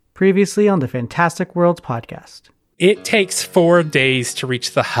Previously on the Fantastic Worlds podcast. It takes 4 days to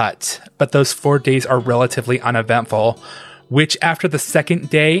reach the hut, but those 4 days are relatively uneventful, which after the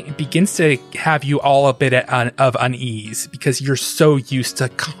second day begins to have you all a bit of unease because you're so used to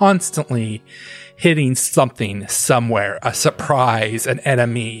constantly hitting something somewhere, a surprise, an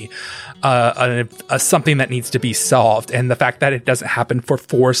enemy, something that needs to be solved. And the fact that it doesn't happen for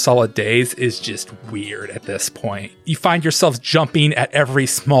 4 solid days is just weird at this point. You find yourselves jumping at every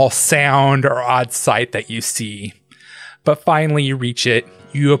small sound or odd sight that you see. But finally you reach it.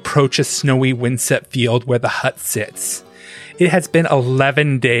 You approach a snowy windset field where the hut sits. It has been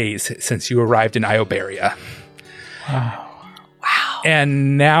 11 days since you arrived in Iobaria. Wow.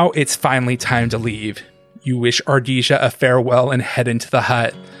 And now it's finally time to leave. You wish Ardisia a farewell and head into the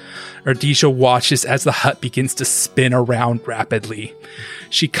hut. Ardisia watches as the hut begins to spin around rapidly.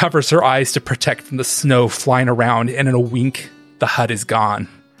 She covers her eyes to protect from the snow flying around, and in a wink, the hut is gone.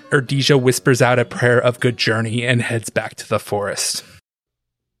 Ardisia whispers out a prayer of good journey and heads back to the forest.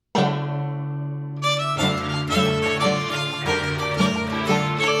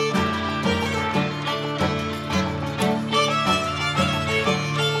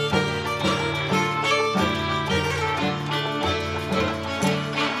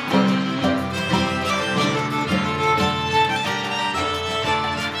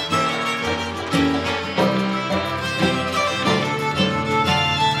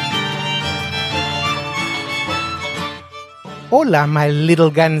 Hola, my little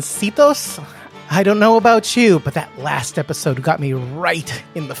gancitos. I don't know about you, but that last episode got me right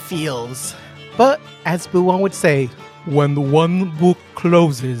in the feels. But as Buwan would say, when one book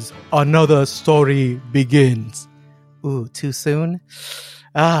closes, another story begins. Ooh, too soon?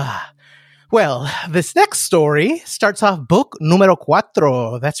 Well, this next story starts off book numero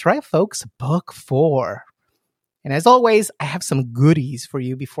 4. That's right, folks, book 4. And as always, I have some goodies for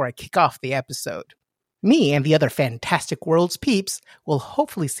you before I kick off the episode. Me and the other Fantastic Worlds peeps will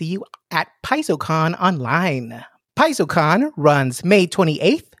hopefully see you at PaizoCon online. PaizoCon runs May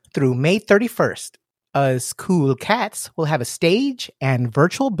 28th through May 31st. Us cool cats will have a stage and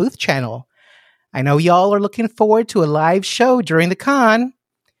virtual booth channel. I know y'all are looking forward to a live show during the con.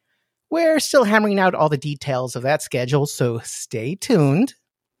 We're still hammering out all the details of that schedule, so stay tuned.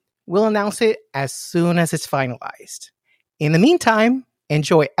 We'll announce it as soon as it's finalized. In the meantime,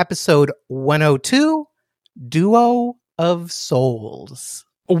 enjoy episode 102, Duo of Souls.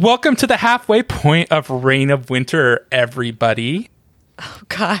 Welcome to the halfway point of Reign of Winter, everybody. Oh,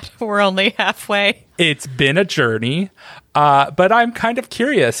 God, we're only halfway. It's been a journey, but I'm kind of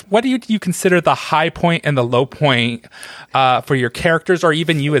curious. What do you consider the high point and the low point for your characters or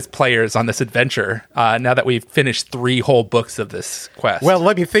even you as players on this adventure now that we've finished 3 whole books of this quest? Well,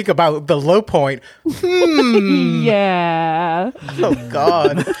 let me think about the low point. Yeah. Oh,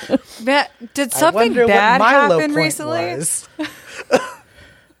 God. Did something bad happen recently?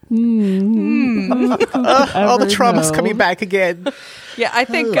 All the trauma's coming back again. Yeah, I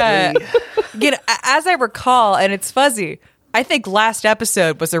think, as I recall, and it's fuzzy, I think last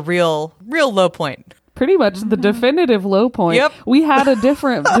episode was a real low point. Pretty much the definitive low point. Yep. We had a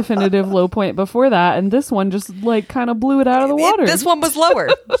different definitive low point before that, and this one just kind of blew it out of the water. This one was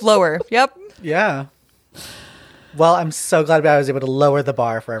lower. Yep. Yeah. Well, I'm so glad I was able to lower the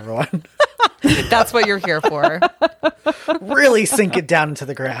bar for everyone. That's what you're here for. Really sink it down into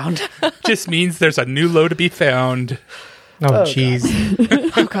the ground. Just means there's a new low to be found. Oh, jeez.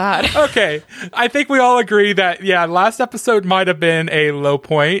 Oh, God. Okay. I think we all agree that, last episode might have been a low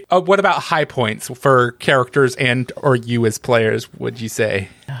point. What about high points for characters and or you as players, would you say?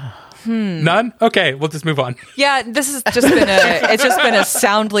 None? Okay, we'll just move on. Yeah, this has just been a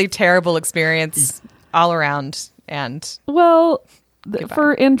soundly terrible experience all around. And well,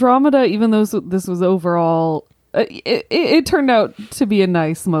 for Andromeda, even though this was overall, it turned out to be a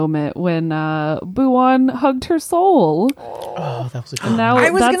nice moment when Buwan hugged her soul. Oh, that was a good one. I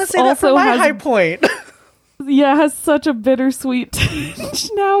was going to say that for my high point. Yeah, has such a bittersweet tinge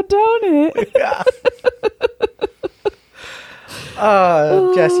now, don't it? Yeah.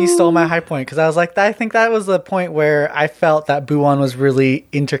 Jess, you stole my high point because I was like, I think that was the point where I felt that Buwan was really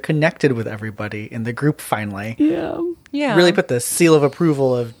interconnected with everybody in the group finally. yeah, Really put the seal of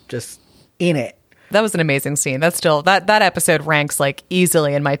approval of just in it. That was an amazing scene. That's still that episode ranks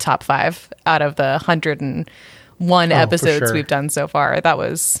easily in my top 5 out of the 101 episodes we've done so far. That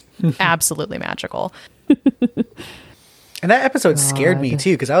was absolutely magical. And that episode scared me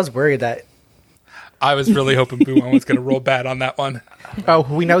too because I was worried that I was really hoping Buon was going to roll bad on that one. Oh,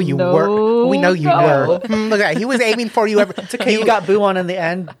 we know you were. We know you were. Look at that. He was aiming for you. It's okay. You got Buon in the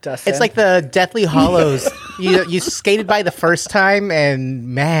end, Dustin. It's like the Deathly Hollows. You skated by the first time, and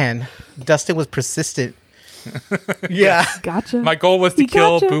man, Dustin was persistent. Yeah. Gotcha. My goal was to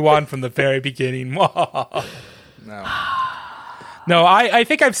kill Buon from the very beginning. No, I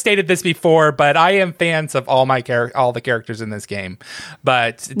think I've stated this before, but I am fans of all the characters in this game.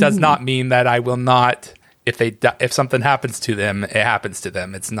 But it does not mean that I will not. If something happens to them, it happens to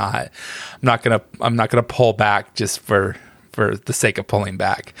them. It's not. I'm not gonna pull back just for the sake of pulling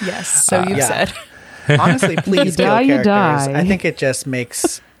back. Yes. So you said. Honestly, please kill characters. I think it just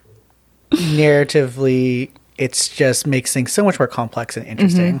makes narratively, it just makes things so much more complex and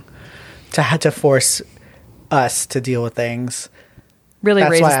interesting to have to force us to deal with things. Really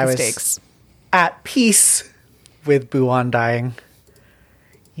That's raises why I the was stakes. At peace with Buon dying,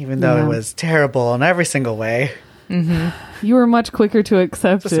 even though it was terrible in every single way. You were much quicker to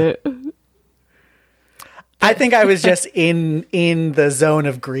accept it. I think I was just in the zone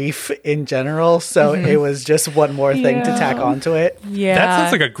of grief in general, so it was just one more thing to tack onto it. Yeah. That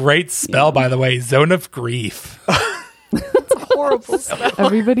sounds like a great spell, by the way. Zone of Grief. Horrible spell.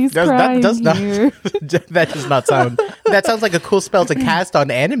 Everybody's crying here. That does not sound. That sounds like a cool spell to cast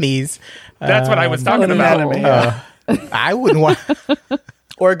on enemies. That's what I was talking about. I wouldn't want.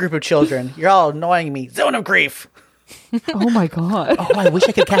 Or a group of children. You're all annoying me. Zone of grief. Oh my god. Oh, I wish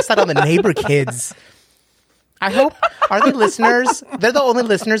I could cast that on the neighbor kids. I hope. Are they listeners? They're the only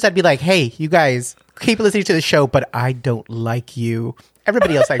listeners that'd be like, hey, you guys, keep listening to the show, but I don't like you.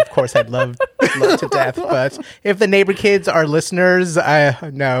 Everybody else, of course, I'd love to death. But if the neighbor kids are listeners,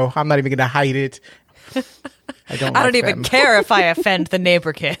 no, I'm not even going to hide it. I don't even care if I offend the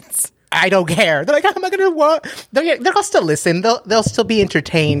neighbor kids. I don't care. They're like, how am I going to what? They'll still listen. They'll still be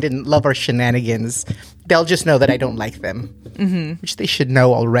entertained and love our shenanigans. They'll just know that I don't like them, which they should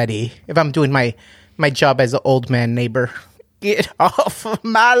know already. If I'm doing my job as an old man neighbor, get off of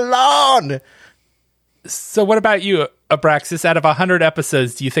my lawn. So what about you, Abraxas? Out of 100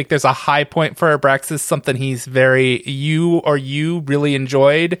 episodes, do you think there's a high point for Abraxas? Something you really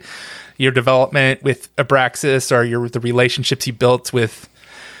enjoyed? Your development with Abraxas, or the relationships you built with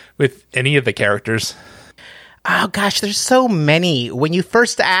any of the characters? Oh gosh, there's so many. When you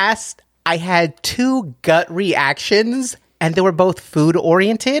first asked, I had 2 gut reactions, and they were both food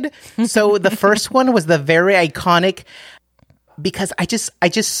oriented. So the first one was the very iconic, because I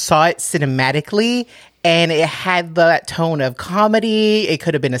just saw it cinematically, and it had that tone of comedy. It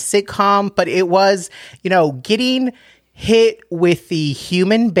could have been a sitcom, but it was, getting hit with the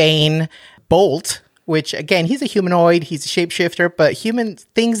human bane Bolt, which again, he's a humanoid, he's a shapeshifter, but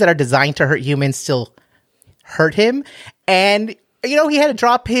things that are designed to hurt humans still hurt him. And he had to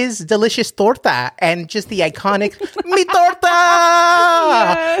drop his delicious torta, and just the iconic mi torta.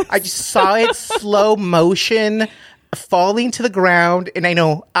 Yes. I just saw it slow motion falling to the ground, and I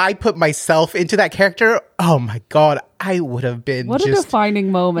know I put myself into that character. Oh my god, I would have been what a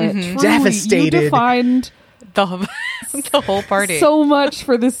defining moment. Truly, devastated. You defined the whole party so much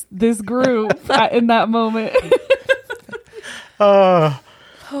for this group in that moment.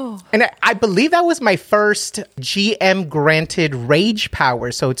 And I believe that was my first GM granted rage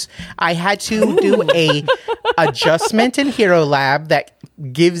power. So I had to do a adjustment in Hero Lab that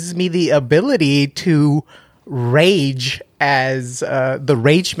gives me the ability to rage as the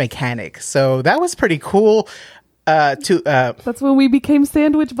rage mechanic. So that was pretty cool. That's when we became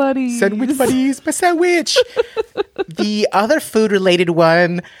sandwich buddies. Sandwich buddies, my sandwich. The other food related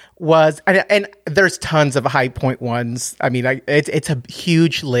one was, and there's tons of high point ones. I mean, it's a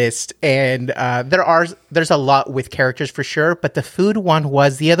huge list, and there's a lot with characters for sure. But the food one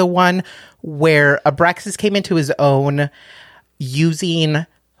was the other one where Abraxas came into his own, using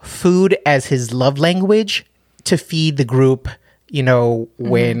food as his love language to feed the group.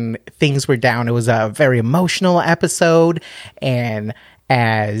 When things were down. It was a very emotional episode, and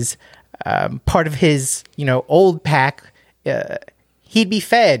as part of his, old pack, he'd be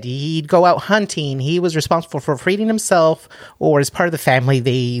fed. He'd go out hunting. He was responsible for feeding himself, or as part of the family,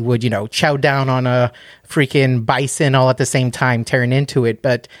 they would, chow down on a freaking bison all at the same time, tearing into it.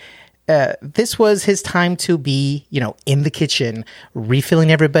 But this was his time to be, in the kitchen, refilling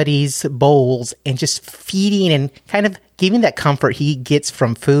everybody's bowls and just feeding and kind of giving that comfort he gets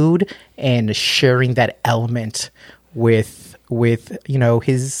from food, and sharing that element with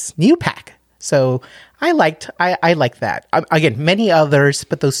his new pack. So I liked that. Again, many others,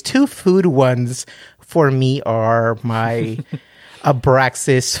 but those 2 food ones for me are my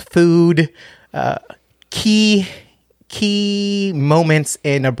Abraxas food key moments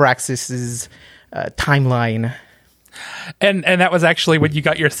in Abraxas's timeline. And that was actually when you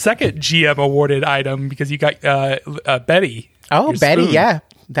got your second GM awarded item, because you got Betty. Oh, Betty, spoon. yeah.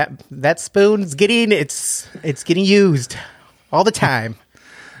 That spoon's getting used all the time.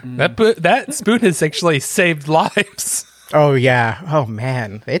 That spoon has actually saved lives. Oh yeah. Oh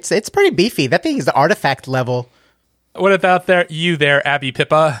man. It's pretty beefy. That thing is the artifact level. What about you there, Abby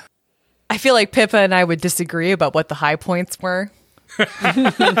Pippa? I feel like Pippa and I would disagree about what the high points were.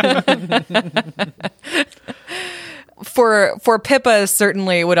 For Pippa,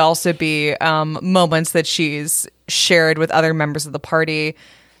 certainly it would also be moments that she's shared with other members of the party.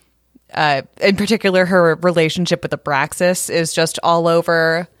 In particular, her relationship with Abraxas is just all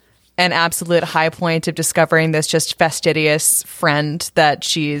over an absolute high point of discovering this just fastidious friend that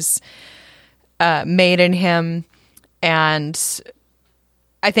she's made in him. And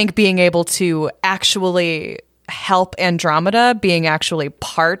I think being able to actually help Andromeda, being actually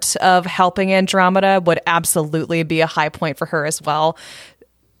part of helping Andromeda, would absolutely be a high point for her as well.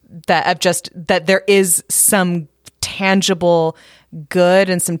 That there is some tangible good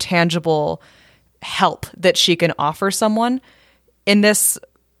and some tangible help that she can offer someone in this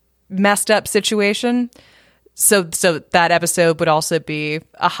messed up situation. So that episode would also be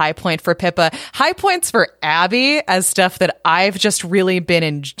a high point for Pippa. High points for Abby as stuff that I've just really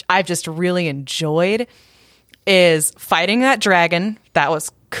enjoyed is fighting that dragon. That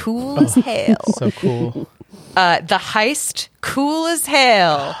was cool as hell. So cool. The heist, cool as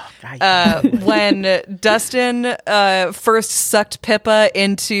hell. When Dustin first sucked Pippa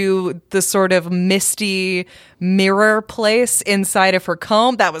into the sort of misty mirror place inside of her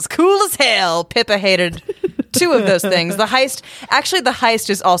comb, that was cool as hell. Pippa hated two of those things. The heist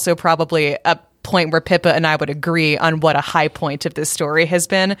is also probably a point where Pippa and I would agree on what a high point of this story has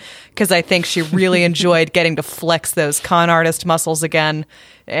been, because I think she really enjoyed getting to flex those con artist muscles again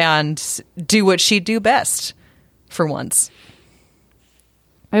and do what she'd do best for once.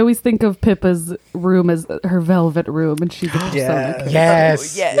 I always think of Pippa's room as her velvet room, and she's a persona.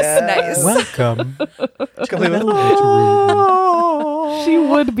 Yes. Nice. Welcome. She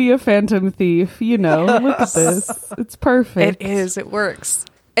would be a phantom thief, Look at this. It's perfect. It is. It works.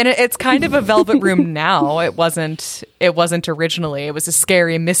 And it's kind of a velvet room now. It wasn't originally. It was a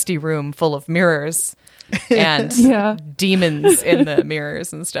scary, misty room full of mirrors and demons in the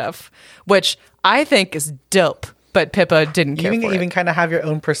mirrors and stuff, which I think is dope. But Pippa didn't care for it. You even kind of have your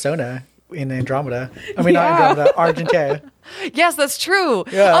own persona in Andromeda. I mean, not Andromeda, Argentea. Yes, that's true.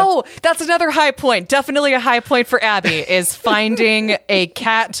 Yeah. Oh, that's another high point. Definitely a high point for Abby is finding a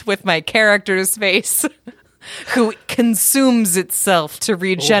cat with my character's face who consumes itself to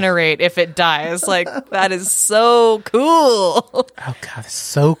regenerate if it dies. Like, that is so cool. Oh god, it's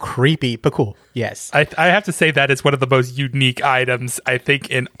so creepy, but cool. Yes. I have to say that is one of the most unique items, I think,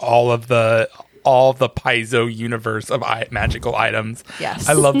 in all the Paizo universe of magical items. Yes.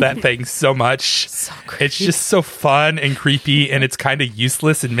 I love that thing so much. So creepy. It's just so fun and creepy, and it's kind of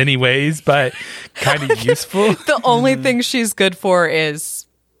useless in many ways, but kind of useful. The only thing she's good for is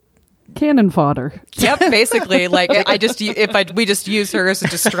cannon fodder. Yep, basically. Like we just use her as a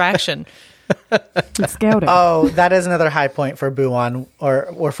distraction. Scouting. Oh, that is another high point for Buon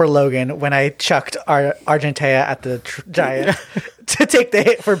or for Logan when I chucked Argentea at the giant to take the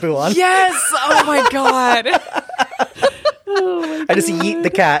hit for Buon. Yes! Oh my god. I just eat the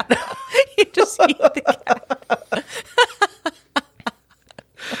cat. You just eat the cat.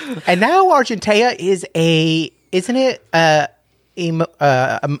 And now Argentea is isn't it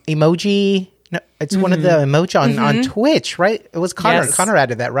emoji? No, it's one of the emoji on Twitch, right? It was Connor. Yes. Connor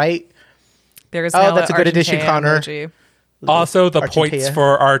added that, right? There is now that's a good addition, Argentea Connor. emoji. Also, the Argentea. points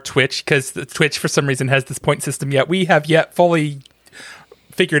for our Twitch, because the Twitch for some reason has this point system yet. We have yet fully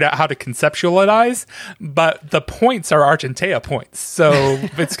figured out how to conceptualize, but the points are Argentea points. So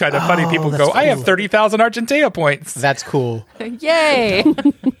it's kind of funny. People go, I have 30,000 Argentea points. That's cool. Yay!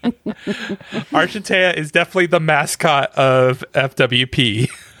 Argentea is definitely the mascot of FWP.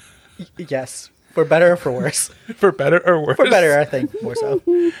 Yes. For better or for worse? For better or worse? For better, I think, more so.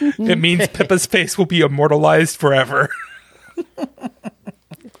 It means Pippa's face will be immortalized forever.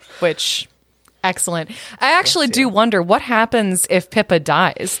 Which, excellent. I actually do wonder what happens if Pippa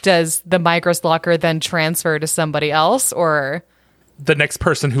dies. Does the Migros locker then transfer to somebody else, or the next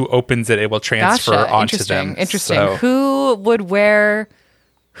person who opens it will transfer onto them. Interesting. So. Who would wear?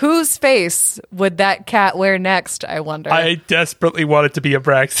 Whose face would that cat wear next? I wonder. I desperately want it to be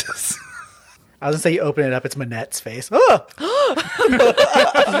Abraxas. I was gonna say you open it up, it's Manette's face. Oh!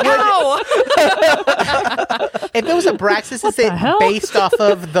 If it was Abraxas, is it hell? based off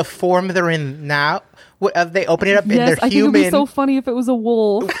of the form they're in now? They open it up and Yes, they're I think human. it'd be so funny if it was a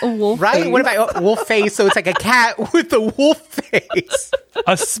wolf. A wolf Right? face. What about a wolf face? So it's like a cat with a wolf face.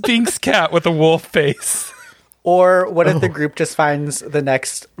 A Sphinx cat with a wolf face. Or what if the group just finds the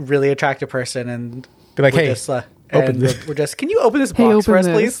next really attractive person and Be like, we're hey, just, open and this. we're just, can you open this Hey, box for us,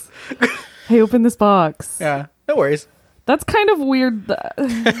 open please? this. Hey, open this box. Yeah, no worries. That's kind of weird.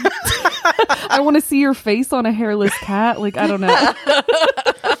 I want to see your face on a hairless cat. Like, I don't know.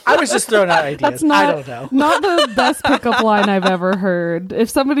 I was just throwing out ideas. That's not, I don't know. not the best pickup line I've ever heard. If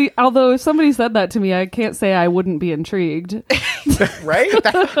somebody said that to me, I can't say I wouldn't be intrigued. Right? Is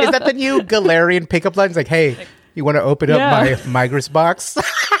that the new Galarian pickup line? It's like, hey, you want to open up my Migrus box?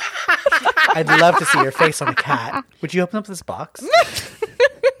 I'd love to see your face on a cat. Would you open up this box?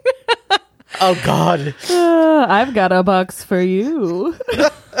 Oh, God. I've got a box for you.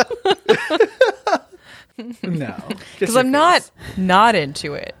 No. Because I'm not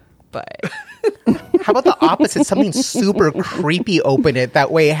into it, but How about the opposite? Something super creepy open it.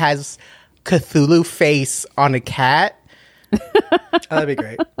 That way it has Cthulhu face on a cat. That'd be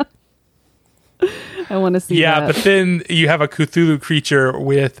great. I want to see Yeah, that. but then you have a Cthulhu creature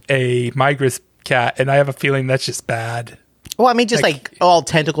with a Migrus cat, and I have a feeling that's just bad. Well, I mean, just like all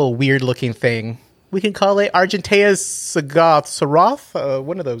tentacle, weird looking thing. We can call it Argentea Saroth,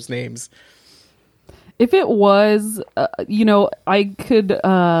 one of those names. If it was, I could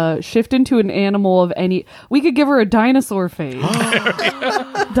shift into an animal of any. We could give her a dinosaur face.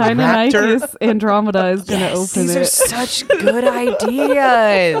 Deinonychus Andromeda is going to open these are it. such good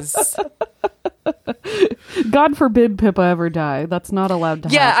ideas. God forbid Pippa ever die. That's not allowed to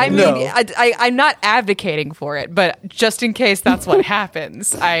Yeah, I happen. mean, No. I'm not advocating for it, but just in case that's what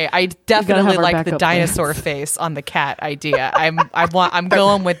happens, I definitely have our like the backup dinosaur face on the cat idea. I'm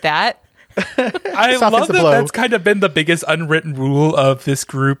going with that. I Soft love as a that blow. that's kind of been the biggest unwritten rule of this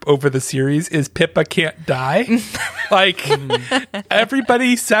group over the series is Pippa can't die. Like,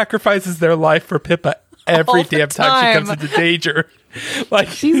 everybody sacrifices their life for Pippa every All the damn time she time. comes into danger. Like,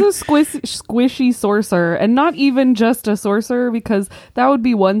 She's a squishy sorcerer, and not even just a sorcerer, because that would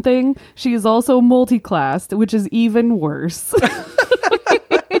be one thing. She is also multi-classed, which is even worse. /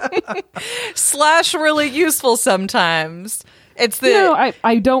 really useful sometimes. It's the No,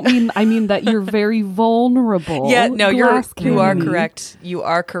 I don't mean. I mean that you're very vulnerable. yeah. No, Glass you are cannon. correct. You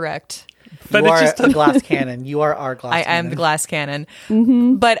are correct. but You it's are just a glass cannon. You are our glass I cannon. am the glass cannon.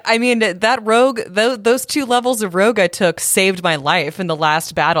 But I mean, that rogue, those 2 levels of rogue I took saved my life in the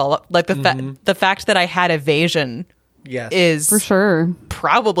last battle. Like the fact that I had evasion Yes. is For sure.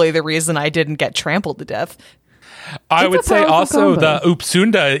 probably the reason I didn't get trampled to death. I It's would a say powerful also combo. the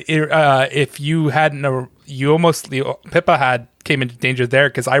Upsunda, if you hadn't, Pippa came into danger there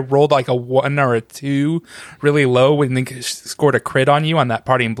because I rolled like a 1 or a 2 really low when they scored a crit on you on that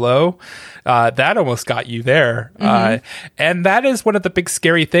parting blow. That almost got you there. And that is one of the big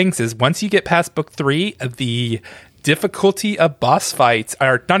scary things is once you get past book 3, the difficulty of boss fights,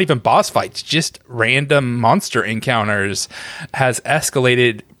 or not even boss fights, just random monster encounters has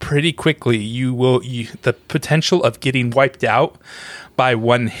escalated pretty quickly. The potential of getting wiped out by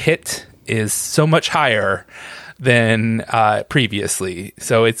one hit is so much higher than previously.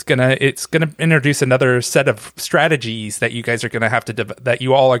 So it's gonna introduce another set of strategies that you guys are gonna have to that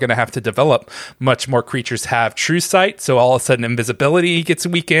you all are gonna have to develop. Much more creatures have true sight, so all of a sudden invisibility gets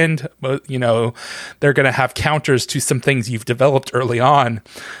weakened. They're gonna have counters to some things you've developed early on.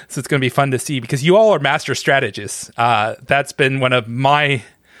 So it's gonna be fun to see because you all are master strategists. That's been one of my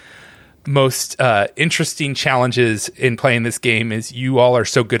most interesting challenges in playing this game is you all are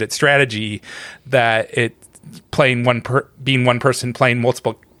so good at strategy that being one person playing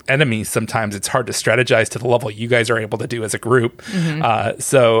multiple enemies, sometimes it's hard to strategize to the level you guys are able to do as a group.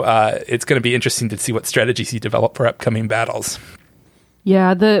 So it's going to be interesting to see what strategies you develop for upcoming battles.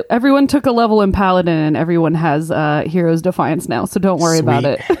 Yeah, everyone took a level in Paladin, and everyone has Heroes Defiance now, so don't worry about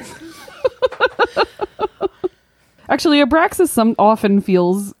it. Actually, Abraxas often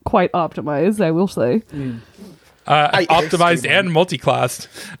feels quite optimized, I will say. Optimized and multi-classed.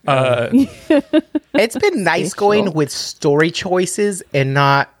 It's been nice going with story choices and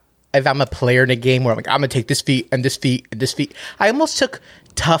not if I'm a player in a game where I'm like, I'm going to take this feat and this feat and this feat. I almost took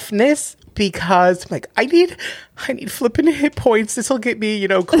toughness because I'm like, I need flipping hit points. This will get me,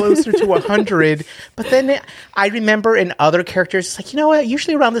 closer to 100. But then I remember in other characters, it's like, you know what?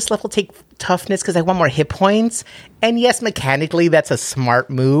 Usually around this level, take toughness because I want more hit points. And yes, mechanically, that's a smart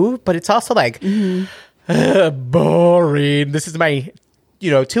move. But it's also like, boring. This is my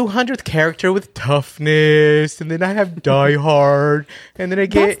 200th character with toughness, and then I have Die Hard, and then I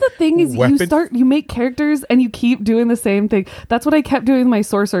get. That's the thing is you make characters and you keep doing the same thing. That's what I kept doing with my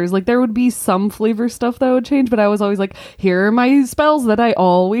sorcerers. Like there would be some flavor stuff that would change, but I was always like, here are my spells that I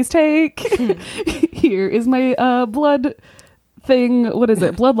always take. Here is my blood thing. What is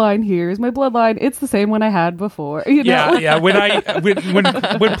it? Bloodline. Here's my bloodline. It's the same one I had before. Yeah. When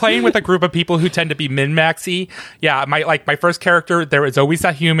playing with a group of people who tend to be min-maxy, my first character, there was always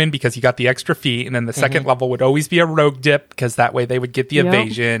a human because he got the extra feat, and then the second level would always be a rogue dip because that way they would get the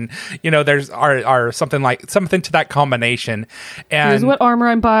evasion. There's something to that combination. And here's what armor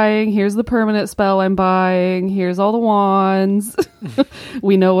I'm buying. Here's the permanent spell I'm buying. Here's all the wands.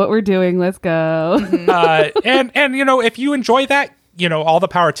 We know what we're doing. Let's go. And if you enjoy that, all the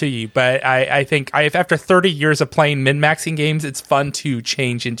power to you. But I think after 30 years of playing min-maxing games, it's fun to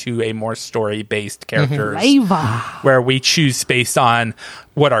change into a more story-based characters where we choose based on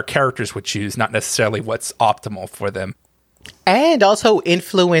what our characters would choose, not necessarily what's optimal for them. And also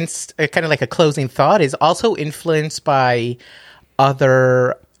influenced, kind of like a closing thought, is also influenced by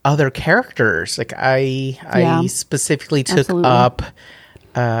other characters. Like I specifically took up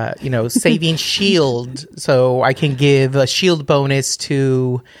saving shield, so I can give a shield bonus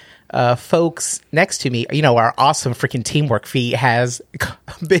to folks next to me. Our awesome freaking teamwork feat has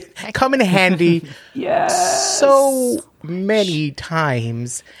come in handy so many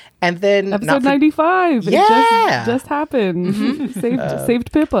times. And then episode 95, it just happened.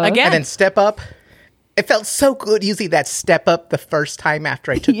 Saved Pippa again, and then step up. It felt so good using that step up the first time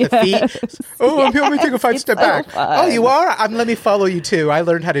after I took the feat. Oh, let me take a 5-step back. Oh, you are? Let me follow you too. I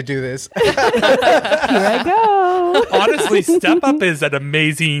learned how to do this. Here I go. Honestly, step up is an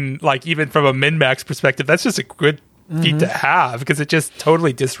amazing, even from a min-max perspective, that's just a good feat to have because it just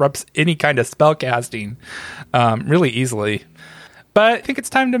totally disrupts any kind of spell casting really easily. But I think it's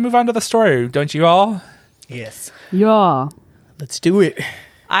time to move on to the story, don't you all? Yes. Yeah. Let's do it.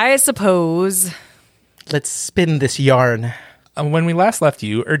 I suppose. Let's spin this yarn. When we last left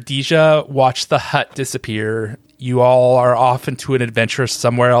you, Erdija watched the hut disappear. You all are off into an adventure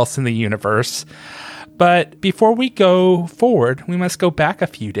somewhere else in the universe. But before we go forward, we must go back a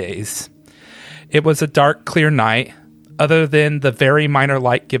few days. It was a dark, clear night. Other than the very minor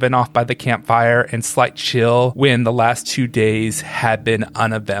light given off by the campfire and slight chill wind, the last 2 days had been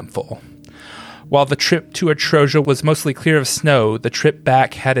uneventful. While the trip to Atroja was mostly clear of snow, the trip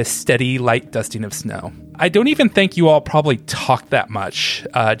back had a steady, light dusting of snow. I don't even think you all probably talked that much,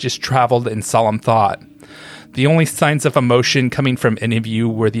 just traveled in solemn thought. The only signs of emotion coming from any of you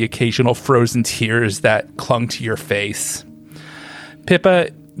were the occasional frozen tears that clung to your face. Pippa,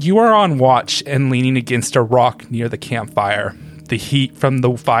 you are on watch and leaning against a rock near the campfire. The heat from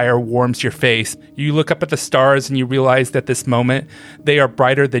the fire warms your face. You look up at the stars and you realize that this moment, they are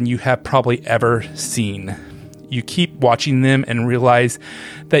brighter than you have probably ever seen. You keep watching them and realize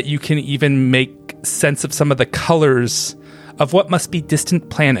that you can even make sense of some of the colors of what must be distant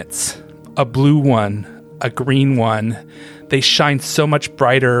planets. A blue one, a green one. They shine so much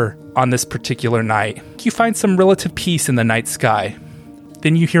brighter on this particular night. You find some relative peace in the night sky.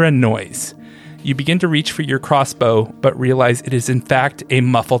 Then you hear a noise. You begin to reach for your crossbow, but realize it is in fact a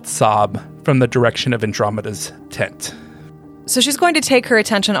muffled sob from the direction of Andromeda's tent. So she's going to take her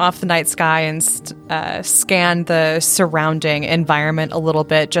attention off the night sky and scan the surrounding environment a little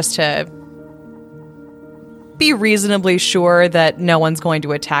bit just to be reasonably sure that no one's going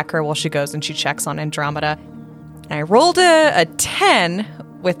to attack her while she goes and she checks on Andromeda. And I rolled a 10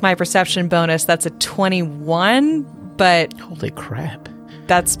 with my perception bonus. That's a 21, but... Holy crap.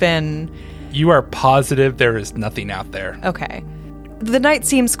 That's been... You are positive there is nothing out there. Okay. The night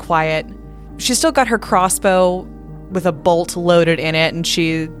seems quiet. She's still got her crossbow with a bolt loaded in it, and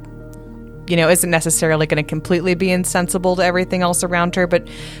she, isn't necessarily going to completely be insensible to everything else around her, but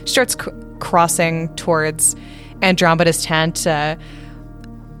she starts crossing towards Andromeda's tent.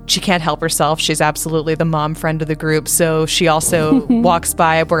 She can't help herself. She's absolutely the mom friend of the group, so she also walks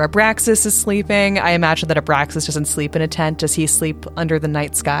by where Abraxas is sleeping. I imagine that Abraxas doesn't sleep in a tent. Does he sleep under the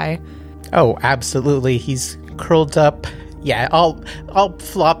night sky? Oh, absolutely. He's curled up. Yeah, all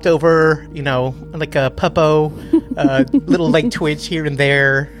flopped over, like a puppo, little leg twitch here and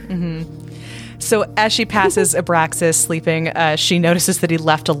there. Mm-hmm. So as she passes Abraxas sleeping, she notices that he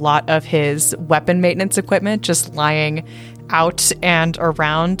left a lot of his weapon maintenance equipment just lying out and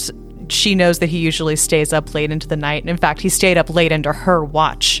around. She knows that he usually stays up late into the night. And in fact, he stayed up late into her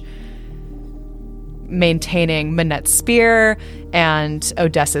watch, maintaining Manette's spear and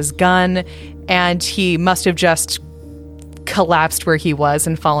Odessa's gun. And he must have just collapsed where he was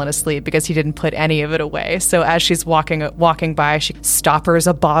and fallen asleep because he didn't put any of it away. So as she's walking by, she stoppers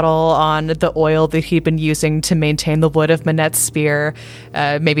a bottle on the oil that he'd been using to maintain the wood of Manette's spear,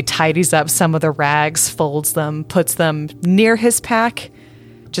 maybe tidies up some of the rags, folds them, puts them near his pack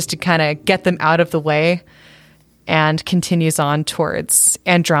just to kind of get them out of the way, and continues on towards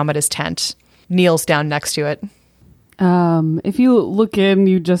Andromeda's tent. Kneels down next to it. If you look in,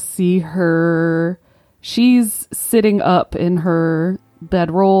 you just see her. She's sitting up in her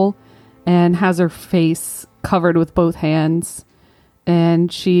bedroll and has her face covered with both hands.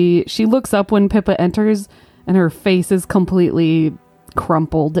 And she looks up when Pippa enters, and her face is completely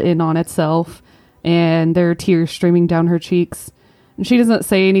crumpled in on itself, and there are tears streaming down her cheeks. And she doesn't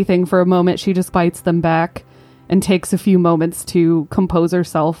say anything for a moment. She just bites them back and takes a few moments to compose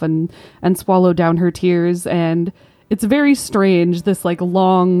herself and swallow down her tears. And it's very strange, this like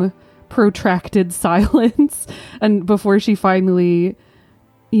long, protracted silence, and before she finally,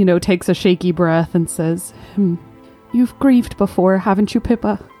 takes a shaky breath and says, "You've grieved before, haven't you,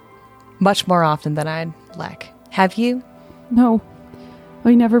 Pippa?" Much more often than I'd like. Have you? No,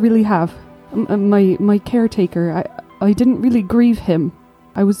 I never really have. My caretaker, I didn't really grieve him.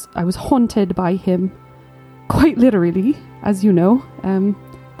 I was haunted by him, quite literally, as you know.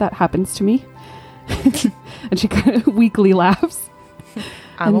 That happens to me. And she kind of weakly laughs.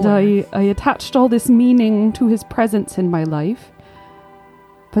 And I attached all this meaning to his presence in my life.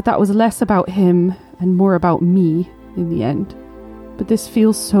 But that was less about him and more about me in the end. But this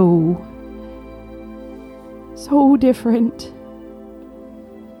feels so different.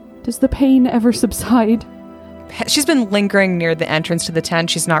 Does the pain ever subside? She's been lingering near the entrance to the tent.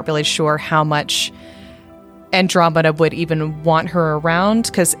 She's not really sure how much Andromeda would even want her around,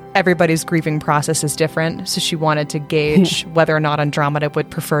 because everybody's grieving process is different. So she wanted to gauge whether or not Andromeda would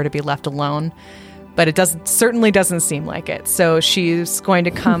prefer to be left alone. But it certainly doesn't seem like it. So she's going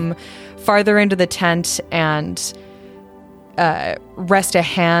to come farther into the tent and rest a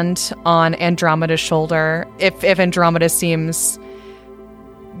hand on Andromeda's shoulder. If Andromeda seems,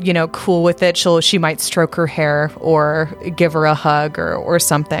 cool with it, she might stroke her hair or give her a hug or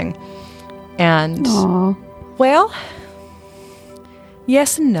something. And Aww. Well,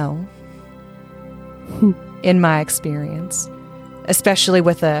 yes and no, in my experience, especially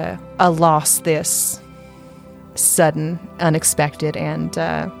with a loss this sudden, unexpected, and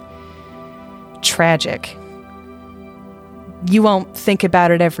tragic. You won't think about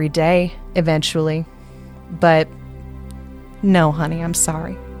it every day, eventually, but no, honey, I'm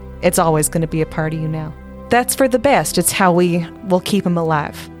sorry. It's always going to be a part of you now. That's for the best. It's how we will keep him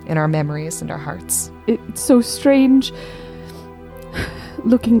alive in our memories and our hearts. It's so strange.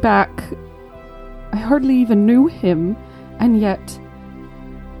 Looking back, I hardly even knew him, and yet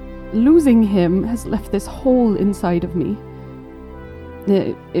losing him has left this hole inside of me.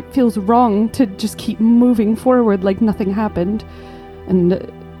 It feels wrong to just keep moving forward like nothing happened, and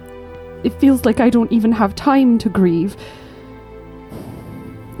it feels like I don't even have time to grieve.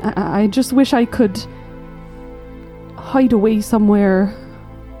 I just wish I could hide away somewhere,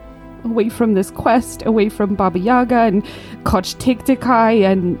 away from this quest, away from Baba Yaga and Koch Tiktikai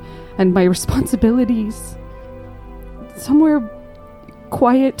and my responsibilities. Somewhere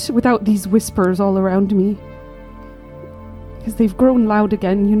quiet without these whispers all around me. Because they've grown loud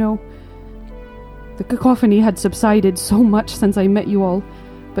again, The cacophony had subsided so much since I met you all,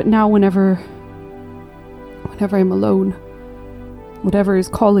 but now whenever I'm alone, whatever is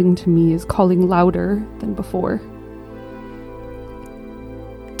calling to me is calling louder than before.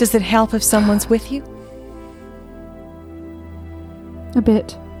 Does it help if someone's with you? A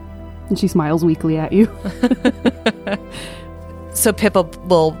bit. And she smiles weakly at you. So Pippa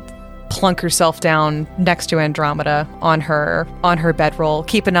will plunk herself down next to Andromeda on her bedroll,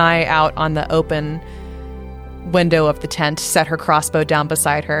 keep an eye out on the open window of the tent, set her crossbow down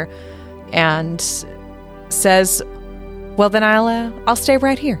beside her, and says, "Well, then I'll stay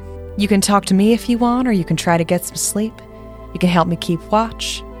right here. You can talk to me if you want, or you can try to get some sleep. You can help me keep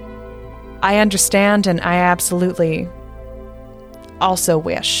watch. I understand, and I absolutely also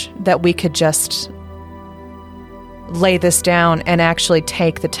wish that we could just lay this down and actually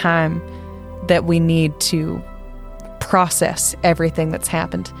take the time that we need to process everything that's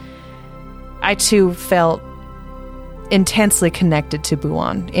happened. I too felt intensely connected to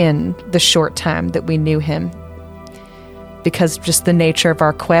Buon in the short time that we knew him, because of just the nature of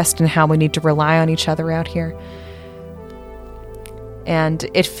our quest and how we need to rely on each other out here. And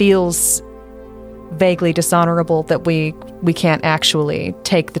it feels vaguely dishonorable that we can't actually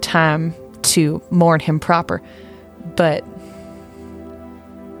take the time to mourn him proper. But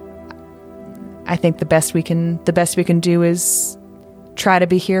I think the best we can do is try to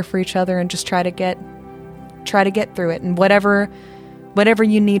be here for each other and just try to get through it. And whatever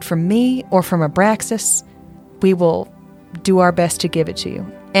you need from me or from Abraxas, we will do our best to give it to you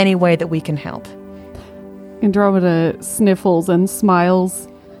any way that we can help. Andromeda sniffles and smiles.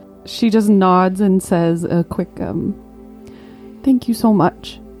 She just nods and says a quick, thank you so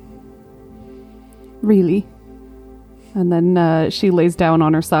much. Really. And then she lays down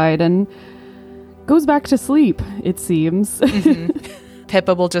on her side and goes back to sleep, it seems. Mm-hmm.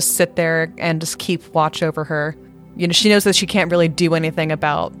 Pippa will just sit there and just keep watch over her. You know, she knows that she can't really do anything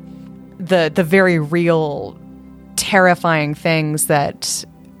about the very real, terrifying things that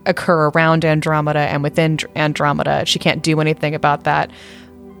occur around Andromeda and within Andromeda. She can't do anything about that,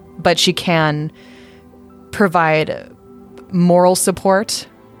 but she can provide moral support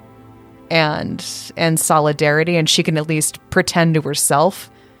and solidarity, and she can at least pretend to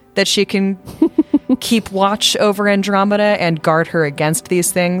herself that she can keep watch over Andromeda and guard her against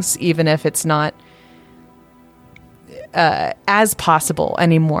these things, even if it's not as possible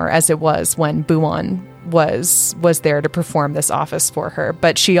anymore as it was when Buon was there to perform this office for her.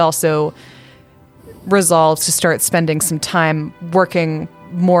 But she also resolves to start spending some time working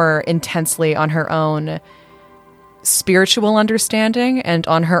more intensely on her own spiritual understanding and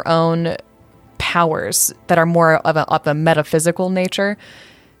on her own powers that are more of a metaphysical nature,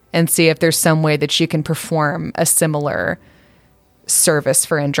 and see if there's some way that she can perform a similar service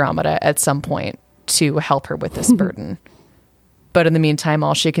for Andromeda at some point to help her with this burden. But in the meantime,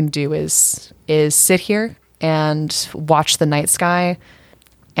 all she can do is sit here and watch the night sky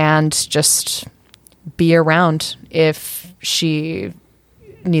and just be around if she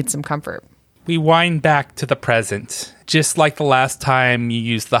needs some comfort. We wind back to the present. Just like the last time you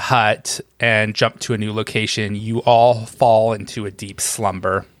used the hut and jumped to a new location, you all fall into a deep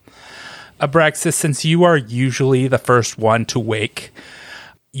slumber. Abraxas, since you are usually the first one to wake,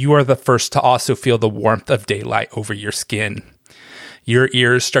 you are the first to also feel the warmth of daylight over your skin. Your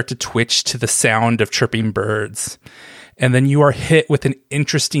ears start to twitch to the sound of chirping birds, and then you are hit with an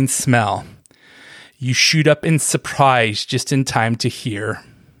interesting smell. You shoot up in surprise just in time to hear,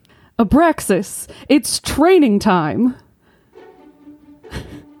 Abraxas, it's training time.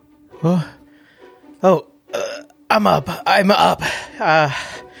 I'm up.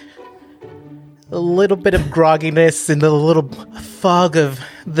 A little bit of grogginess and the little fog of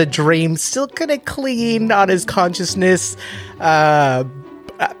the dream still kind of clinging on his consciousness. But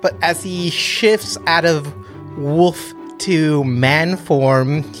as he shifts out of wolf to man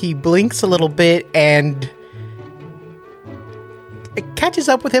form, he blinks a little bit and it catches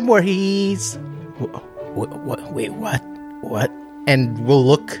up with him where he's... Wait, what? And we'll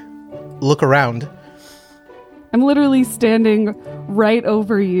look around. I'm literally standing right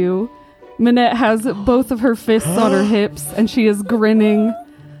over you. Minette has both of her fists on her hips, and she is grinning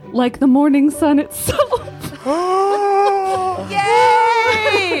like the morning sun itself.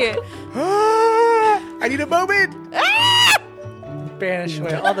 Yay! I need a moment. Banish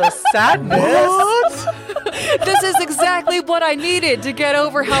away all the sadness. This is exactly what I needed to get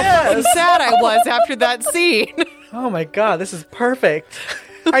over how fucking sad I was after that scene. Oh my god, this is perfect.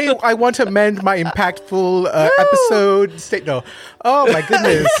 I want to amend my impactful episode state. No. Oh my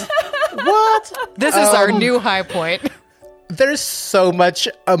goodness. What? This is our new high point. There's so much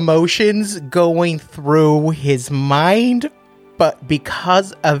emotions going through his mind, but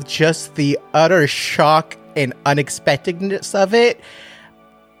because of just the utter shock and unexpectedness of it,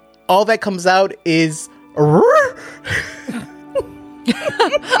 all that comes out is...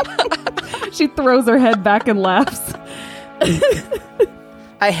 She throws her head back and laughs.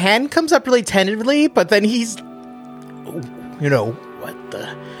 A hand comes up really tentatively, but then he's... what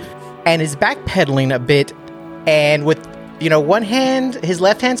the... And is backpedaling a bit, and with, one hand, his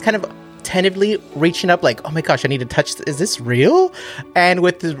left hand's kind of tentatively reaching up like, oh my gosh, I need to touch is this real? And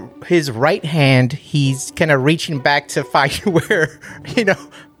with his right hand, he's kind of reaching back to find where,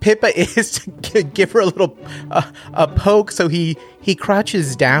 Pippa is to give her a little a poke. So he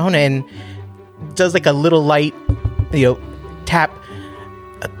crouches down and does like a little light, tap.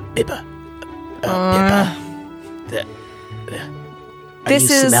 Pippa. Pippa. Are you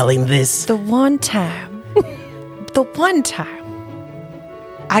smelling this? The one time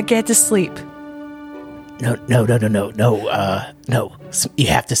I get to sleep. No. You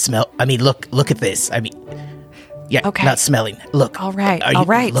have to smell. I mean, look at this. I mean, yeah, okay. Not smelling. Look. All right. All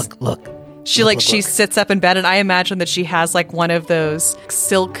right. Look. She sits up in bed, and I imagine that she has like one of those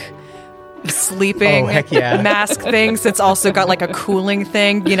silk sleeping mask things. It's also got like a cooling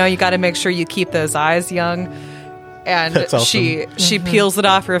thing. You got to make sure you keep those eyes young. And That's awesome. she peels it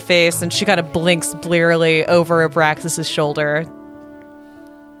off her face and she kind of blinks blearily over Abraxas' shoulder.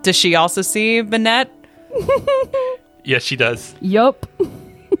 Does she also see Minette? Yes, she does. Yup.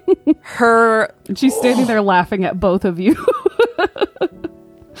 And she's standing there laughing at both of you.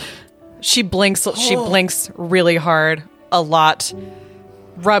 She blinks really hard, a lot,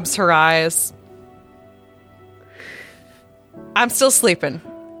 rubs her eyes. I'm still sleeping.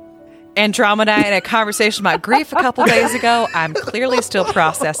 Andromeda had a conversation about grief a couple days ago. I'm clearly still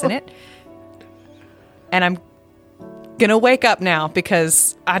processing it. And I'm gonna wake up now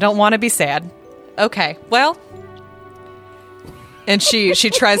because I don't want to be sad. Okay, well. And she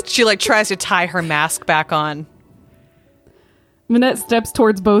tries to tie her mask back on. Minette steps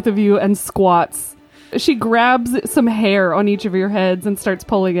towards both of you and squats. She grabs some hair on each of your heads and starts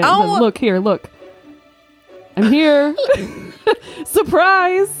pulling it. Oh. And says, look here, look. I'm here.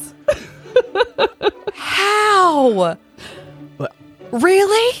 Surprise. How?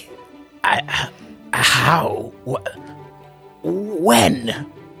 Really? How?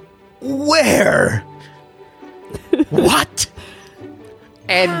 When? Where? What?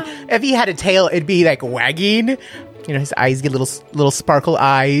 And if he had a tail, it'd be like wagging. You know, his eyes get little sparkle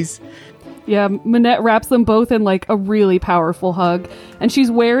eyes. Yeah, Minette wraps them both in like a really powerful hug. And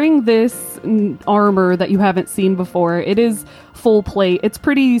she's wearing this armor that you haven't seen before. It is full plate. It's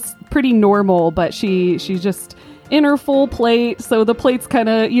pretty normal, but she's just in her full plate. So the plates kind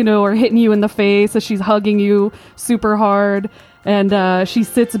of, are hitting you in the face as she's hugging you super hard. And she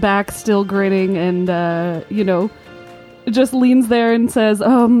sits back still grinning and, just leans there and says,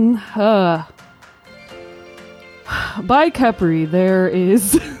 by Khepri, there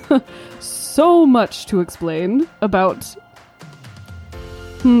is so much to explain about...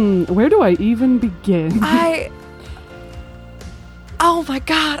 where do I even begin? Oh my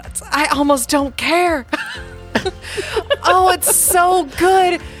god, I almost don't care. Oh, it's so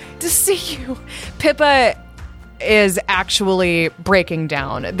good to see you. Pippa is actually breaking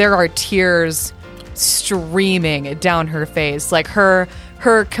down. There are tears streaming down her face. Like her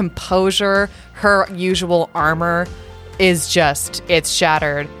composure, her usual armor is it's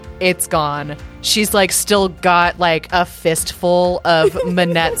shattered. It's gone. She's like still got like a fistful of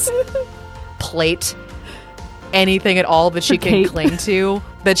Minette's plate. Anything at all that she can cling to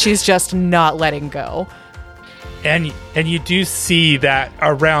that she's just not letting go. And you do see that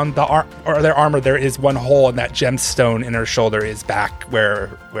around their armor there is one hole, and that gemstone in her shoulder is back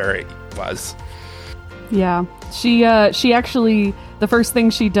where it was. Yeah, she actually, the first thing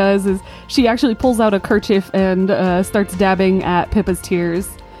she does is she actually pulls out a kerchief and starts dabbing at Pippa's tears,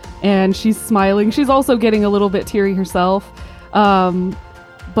 and she's smiling. She's also getting a little bit teary herself,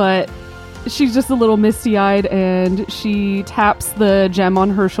 but she's just a little misty-eyed, and she taps the gem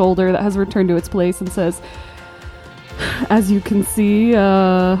on her shoulder that has returned to its place and says, as you can see,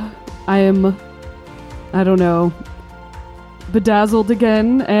 I am, I don't know, bedazzled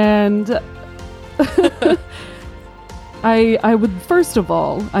again, and I would, first of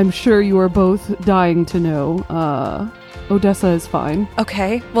all, I'm sure you are both dying to know, Odessa is fine.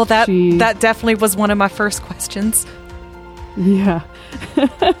 Okay, well that definitely was one of my first questions. Yeah,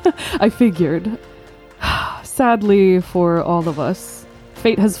 I figured. Sadly for all of us,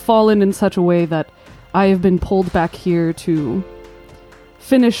 fate has fallen in such a way that I have been pulled back here to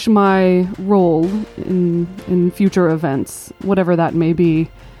finish my role in future events, whatever that may be.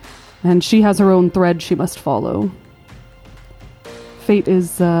 And she has her own thread she must follow. Fate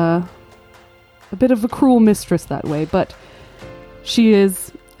is a bit of a cruel mistress that way, but she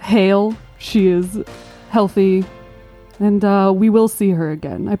is hale, she is healthy, and we will see her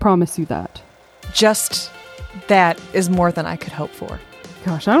again. I promise you that. Just that is more than I could hope for.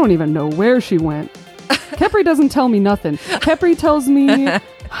 Gosh, I don't even know where she went. Khepri doesn't tell me nothing. Khepri tells me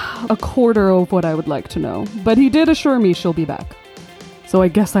a quarter of what I would like to know, but he did assure me she'll be back. So I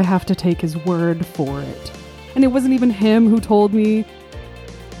guess I have to take his word for it. And it wasn't even him who told me.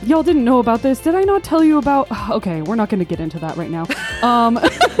 Y'all didn't know about this. Did I not tell you about... Okay, we're not going to get into that right now.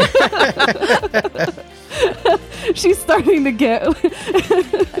 She's starting to get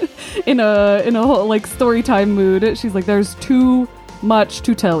in a whole like story time mood. She's like, there's too much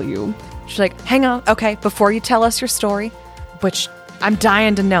to tell you. She's like, hang on, okay, before you tell us your story, which I'm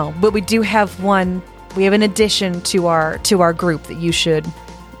dying to know, but we do have one. We have an addition to our group that you should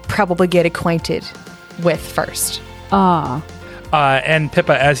probably get acquainted with first. And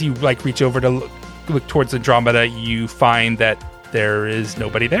Pippa, as you like reach over to look towards Andromeda, you find that there is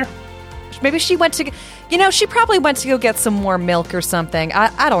nobody there. Maybe she went to, she probably went to go get some more milk or something.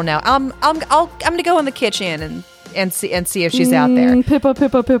 I don't know. I'm gonna go in the kitchen and see if she's out there.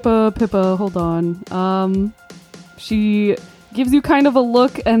 Pippa, hold on. She gives you kind of a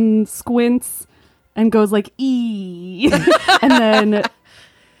look and squints and goes like, "ee," and then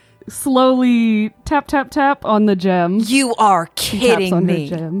slowly tap, tap, tap on the gem. You are She taps kidding on her me.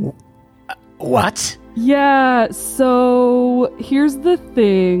 gem. What? Yeah, so here's the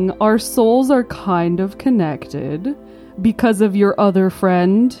thing. Our souls are kind of connected because of your other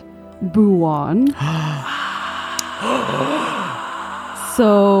friend, Buwan.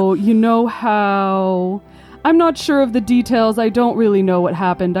 So, you know how... I'm not sure of the details. I don't really know what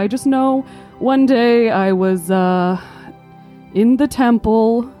happened. I just know one day I was in the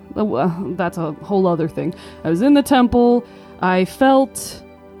temple. That's a whole other thing. I was in the temple. I felt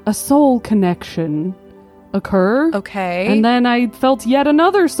a soul connection occur. Okay. And then I felt yet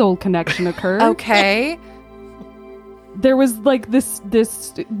another soul connection occur. Okay. There was like this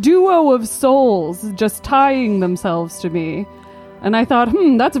duo of souls just tying themselves to me. And I thought,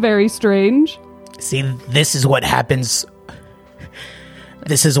 that's very strange. See, this is what happens.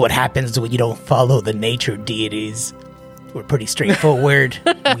 This is what happens when you don't follow the nature deities. We're pretty straightforward.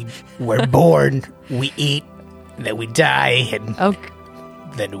 We're born, we eat, and then we die, and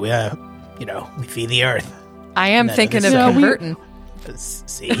then we feed the earth. I am thinking of Yeah, converting.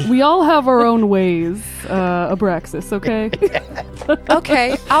 See, We all have our own ways, Abraxas, okay?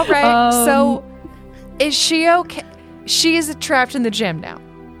 Okay, all right. So, is she okay? She is trapped in the gym now.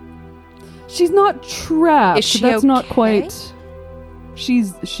 She's not trapped. Is she That's not okay? quite.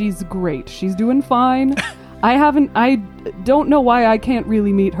 She's great. She's doing fine. I don't know why I can't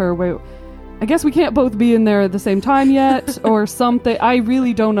really meet her. Wait, I guess we can't both be in there at the same time yet, or something. I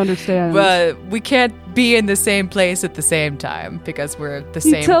really don't understand. But we can't be in the same place at the same time because we're the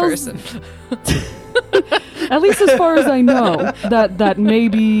same tells- person. At least as far as I know, that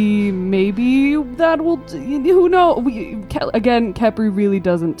maybe that will. Who knows? Again, Kepri really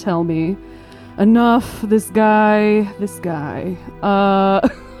doesn't tell me enough. This guy.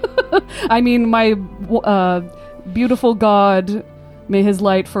 I mean, my beautiful god, may his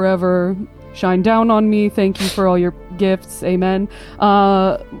light forever shine down on me. Thank you for all your gifts. Amen.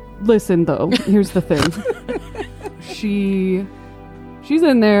 Listen, though, here's the thing. She's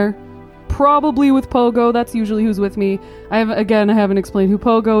in there. Probably with Pogo. That's usually who's with me. I haven't explained who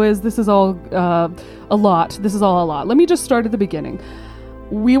Pogo is. This is all a lot. Let me just start at the beginning.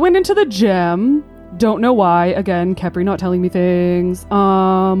 We went into the gem. Don't know why. Again, Kepri not telling me things.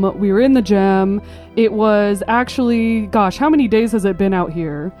 We were in the gem. It was actually, gosh, how many days has it been out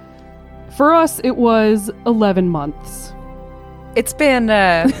here? For us, it was 11 months. It's been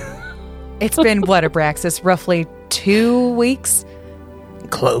what, Abraxas? Roughly 2 weeks?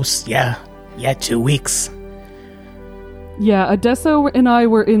 close, yeah. Yeah, 2 weeks. Yeah, Odessa and I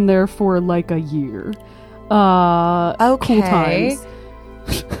were in there for like a year. Cool Okay. times.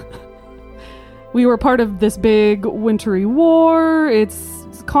 We were part of this big wintry war.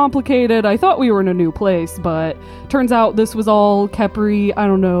 It's complicated. I thought we were in a new place, but turns out this was all Kepri, I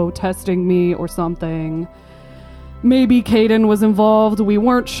don't know, testing me or something. Maybe Caden was involved. We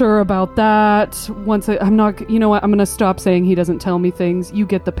weren't sure about that. I'm gonna stop saying he doesn't tell me things. You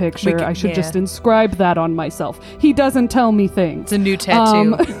get the picture. I should just inscribe that on myself. He doesn't tell me things. It's a new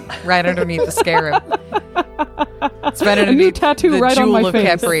tattoo right underneath the scarab. It's right underneath a new tattoo the right on jewel my of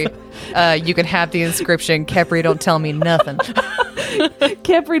face. Kepri. You can have the inscription, Kepri don't tell me nothing.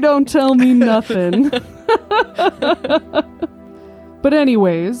 Kepri don't tell me nothing. But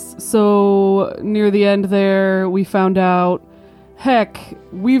anyways, so near the end there, we found out, heck,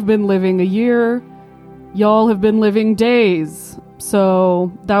 we've been living a year. Y'all have been living days.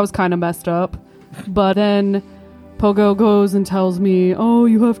 So that was kind of messed up. But then Pogo goes and tells me, oh,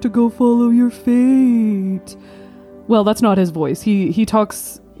 you have to go follow your fate. Well, that's not his voice. He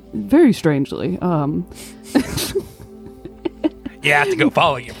talks very strangely. You have to go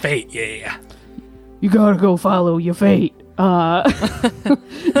follow your fate, yeah. You gotta go follow your fate. She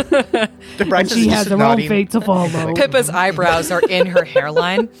has her own fate to follow. Pippa's eyebrows are in her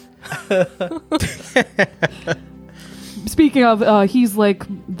hairline. Speaking of, he's like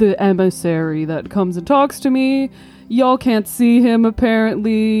the emissary that comes and talks to me. Y'all can't see him,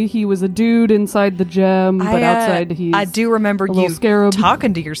 apparently. He was a dude inside the gem, but outside he's I do remember a little you scarab.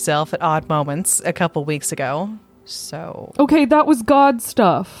 talking to yourself at odd moments a couple weeks ago. So Okay, that was God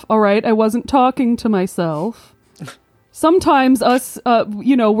stuff, all right? I wasn't talking to myself. Sometimes us,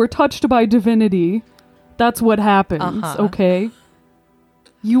 we're touched by divinity. That's what happens, okay?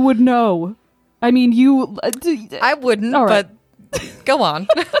 You would know. I mean, I wouldn't, All right. but go on.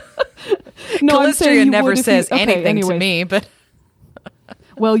 no, I'm saying Calistria you never would if says you, okay, anything anyways. to me, but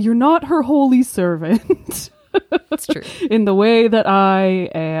Well, you're not her holy servant. it's true. In the way that I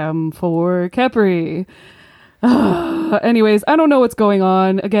am for Kepri. Anyways, I don't know what's going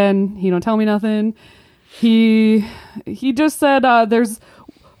on. Again, he don't tell me nothing. He just said, I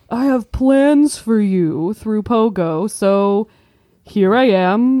have plans for you through Pogo. So here I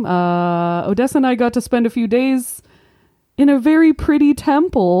am. Odessa and I got to spend a few days in a very pretty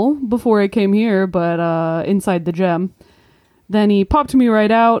temple before I came here, but inside the gem. Then he popped me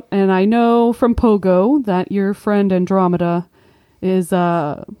right out, and I know from Pogo that your friend Andromeda is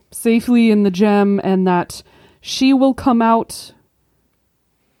safely in the gem, and that she will come out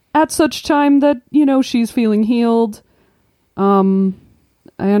at such time that, she's feeling healed. I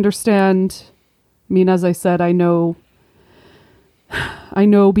understand. I mean, as I said, I know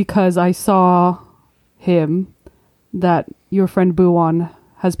because I saw him that your friend Buon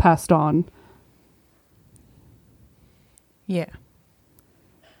has passed on. Yeah.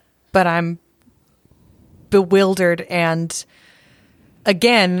 But I'm bewildered and,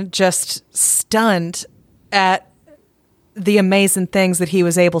 again, just stunned at the amazing things that he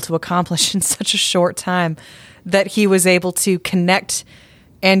was able to accomplish in such a short time, that he was able to connect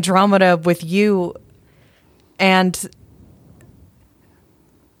Andromeda with you. And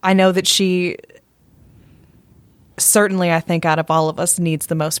I know that she certainly, I think, out of all of us, needs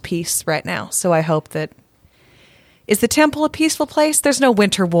the most peace right now. So I hope that... Is the temple a peaceful place? There's no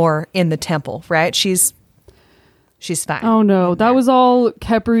winter war in the temple, right? She's fine. Oh no, that was all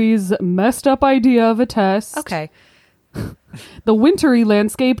Kepri's messed up idea of a test. Okay. The wintry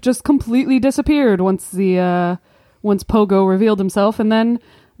landscape just completely disappeared once Pogo revealed himself, and then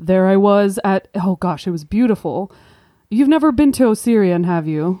there I was at, oh gosh, it was beautiful. You've never been to Osirian, have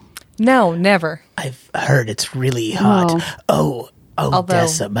you? No, never. I've heard it's really hot. Oh,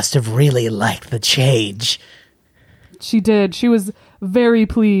 Odessa must have really liked the change. She did. She was very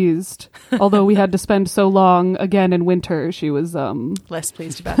pleased. Although we had to spend so long again in winter, she was less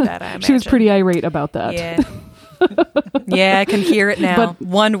pleased about that, I imagine. She was pretty irate about that. Yeah. Yeah, I can hear it now. But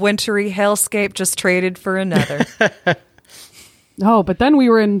one wintry hellscape just traded for another. Oh, but then we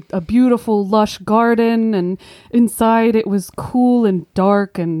were in a beautiful, lush garden, and inside it was cool and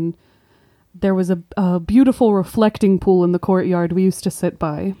dark, and there was a beautiful reflecting pool in the courtyard we used to sit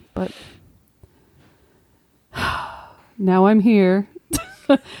by. But now I'm here.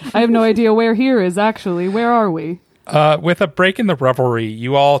 I have no idea where here is, actually. Where are we? With a break in the revelry,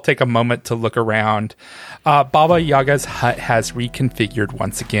 you all take a moment to look around. Baba Yaga's hut has reconfigured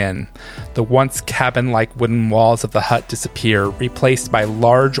once again. The once cabin-like wooden walls of the hut disappear, replaced by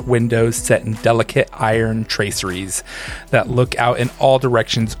large windows set in delicate iron traceries that look out in all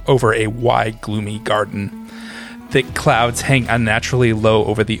directions over a wide, gloomy garden. Thick clouds hang unnaturally low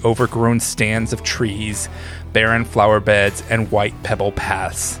over the overgrown stands of trees, barren flower beds, and white pebble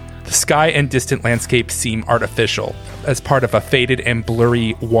paths. The sky and distant landscape seem artificial, as part of a faded and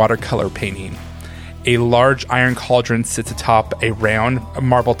blurry watercolor painting. A large iron cauldron sits atop a round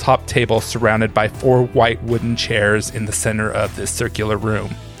marble-top table surrounded by 4 white wooden chairs in the center of this circular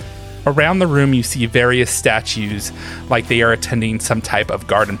room. Around the room you see various statues, like they are attending some type of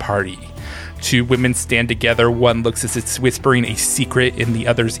garden party. 2 women stand together, one looks as if it's whispering a secret in the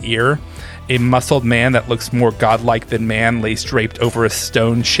other's ear. A muscled man that looks more godlike than man lays draped over a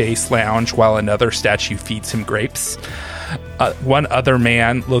stone chaise lounge while another statue feeds him grapes. One other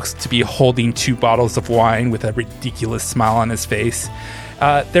man looks to be holding 2 bottles of wine with a ridiculous smile on his face.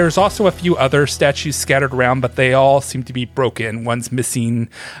 There's also a few other statues scattered around, but they all seem to be broken. One's missing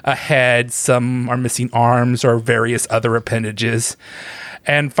a head, some are missing arms or various other appendages.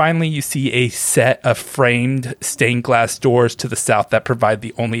 And finally, you see a set of framed stained glass doors to the south that provide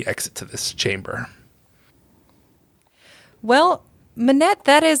the only exit to this chamber. Well, Manette,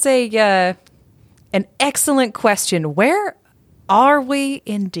 that is an excellent question. Where are we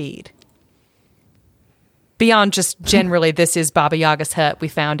indeed? Beyond just generally, this is Baba Yaga's hut. We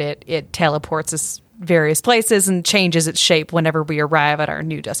found it. It teleports us various places and changes its shape whenever we arrive at our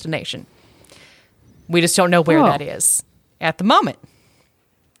new destination. We just don't know where that is at the moment.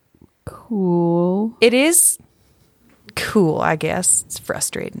 Cool. It is cool, I guess. It's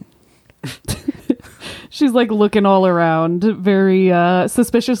frustrating. She's like looking all around very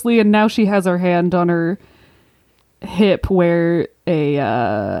suspiciously, and now she has her hand on her hip where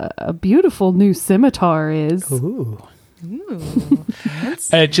a beautiful new scimitar is. Ooh.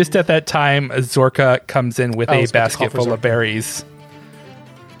 Just at that time, Zorka comes in with a basket full of berries.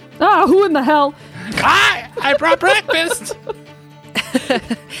 Ah, who in the hell? I brought breakfast!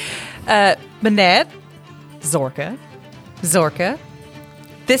 Manette, Zorka.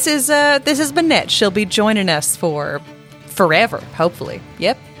 This is Manette. She'll be joining us for forever, hopefully.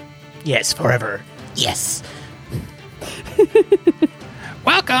 Yep. Yes, forever. Yes.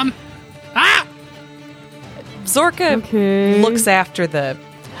 Welcome. Zorka looks after the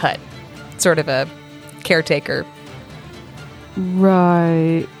hut, sort of a caretaker.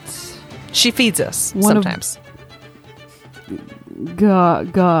 Right. She feeds us One of- sometimes.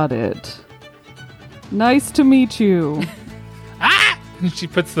 Got it. Nice to meet you. She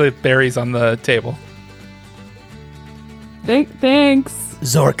puts the berries on the table. Thanks.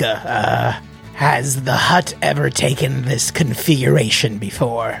 Zorka, has the hut ever taken this configuration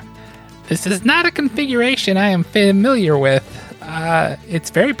before? This is not a configuration I am familiar with. It's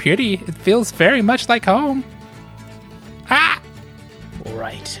very pretty. It feels very much like home.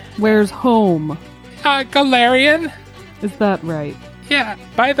 Right. Where's home? Galarian? Is that right? Yeah,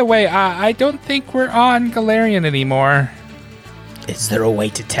 by the way, I don't think we're on Galarian anymore. Is there a way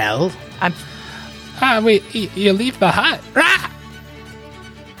to tell? Wait, you leave the hut.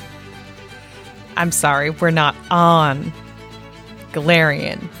 I'm sorry, we're not on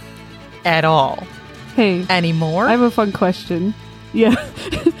Galarian at all Hey, anymore. I have a fun question. Yeah.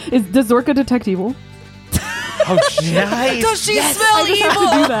 Does Zorka detect evil? Oh, nice. Does she smell Do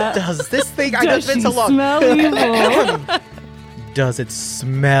evil? that. Does this thing? I Does know it's been she so long. smell evil? Does it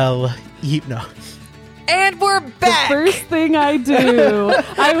smell? No. And we're back. First thing I do,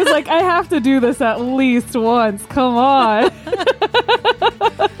 I was like, I have to do this at least once. Come on.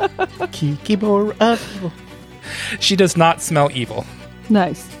 Kiki more of evil. She does not smell evil.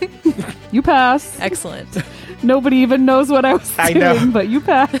 Nice. You pass. Excellent. Nobody even knows what I was I doing, know. but you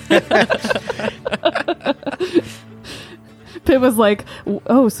pass. Pip was like,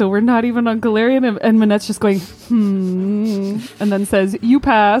 oh, so we're not even on Galarian? And Manette's just going, and then says, you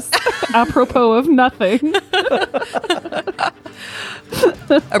pass, apropos of nothing.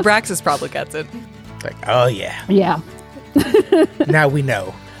 Abraxas probably gets it. Like, oh yeah. Yeah. Now we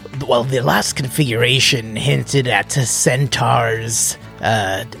know. Well, the last configuration hinted at centaurs,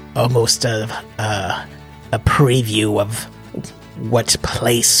 almost a preview of what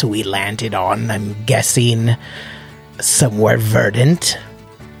place we landed on. I'm guessing somewhere verdant,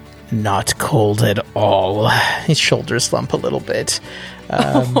 not cold at all. His shoulders slump a little bit.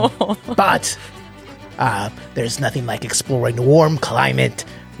 But there's nothing like exploring a warm climate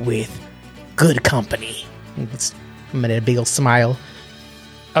with good company. I'm gonna a big ol' smile.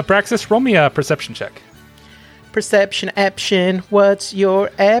 Abraxas, roll me a perception check. Perception, option. What's your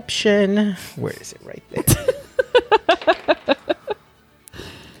option? Where is it? Right there.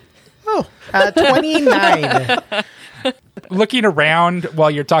 Oh, 29. Looking around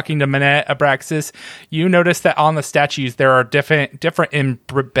while you're talking to Manette, Abraxas, you notice that on the statues there are different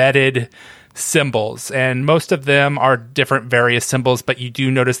embedded symbols, and most of them are different various symbols, but you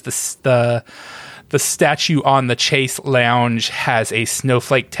do notice the statue on the Chase Lounge has a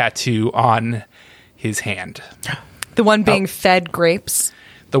snowflake tattoo on his hand. The one being fed grapes.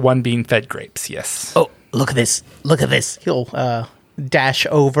 The one being fed grapes, yes. Oh, look at this. Look at this. He'll dash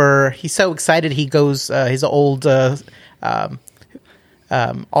over. He's so excited he goes his old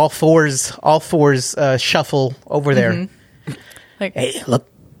all fours shuffle over there. Like, Hey,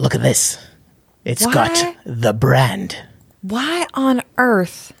 look at this. It's Why? got the brand. why on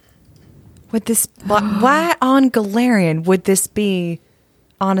earth would this? Why on Galarian would this be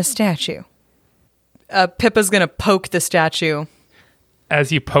on a statue? Pippa's gonna poke the statue.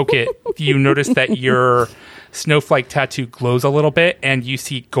 As you poke it, you notice that your snowflake tattoo glows a little bit, and you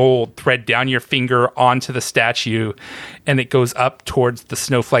see gold thread down your finger onto the statue, and it goes up towards the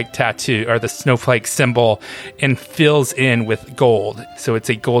snowflake tattoo, or the snowflake symbol, and fills in with gold. So it's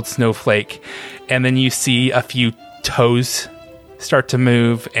a gold snowflake. And then you see a few toes start to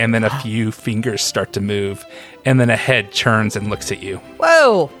move, and then a few fingers start to move, and then a head turns and looks at you.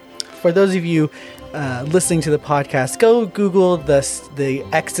 Whoa! For those of you listening to the podcast, go Google the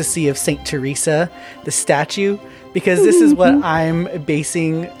ecstasy of Saint Teresa, the statue, because this is what I'm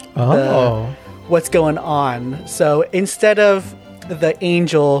basing what's going on. So instead of the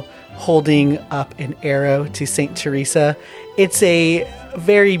angel holding up an arrow to Saint Teresa, it's a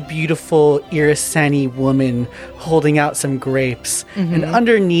very beautiful Irasani woman holding out some grapes, and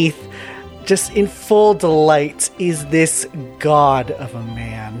underneath, just in full delight, is this god of a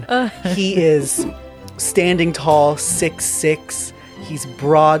man. He is standing tall, 6'6". He's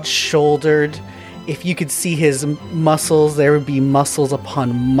broad-shouldered. If you could see his muscles, there would be muscles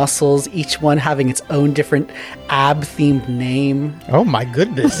upon muscles, each one having its own different ab-themed name. Oh my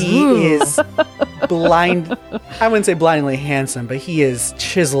goodness. He is blind. I wouldn't say blindingly handsome, but he is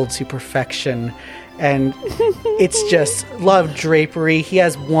chiseled to perfection. And it's just love drapery. He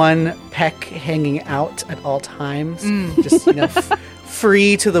has one peck hanging out at all times, just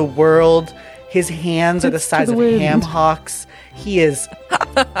free to the world. His hands are the It's to size the of wind. ham hocks. He is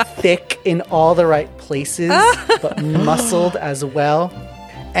thick in all the right places, but muscled as well.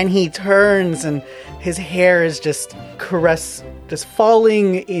 And he turns and his hair is just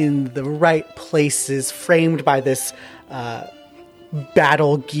falling in the right places, framed by this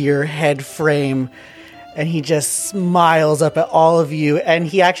battle gear head frame. And he just smiles up at all of you. And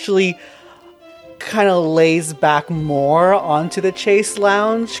he actually kind of lays back more onto the chase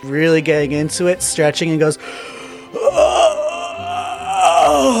lounge, really getting into it, stretching, and goes, oh!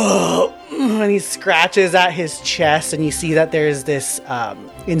 And he scratches at his chest, and you see that there's this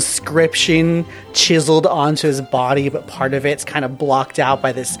inscription chiseled onto his body, but part of it's kind of blocked out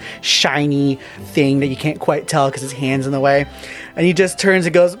by this shiny thing that you can't quite tell because his hand's in the way. And he just turns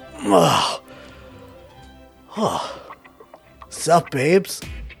and goes, oh. Sup, babes?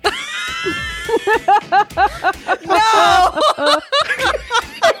 No!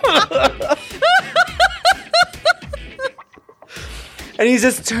 And he's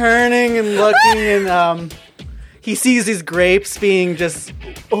just turning and looking, and he sees these grapes being just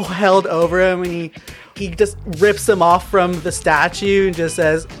held over him, and he just rips them off from the statue and just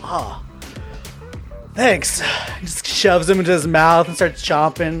says, oh, thanks. He just shoves them into his mouth and starts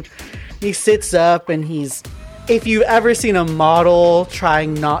chomping. He sits up, and if you've ever seen a model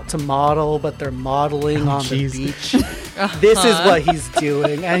trying not to model, but they're modeling on the beach, this is what he's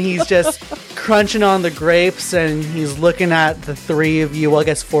doing. And he's just crunching on the grapes, and he's looking at the three of you. Well, I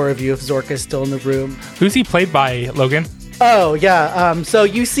guess four of you if Zorka's still in the room. Who's he played by, Logan? Oh, yeah. So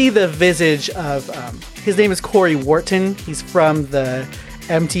you see the visage of, his name is Corey Wharton. He's from the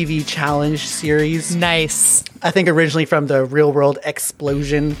MTV Challenge series. Nice. I think originally from the Real World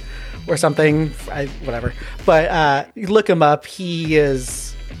Explosion or something, whatever. But you look him up.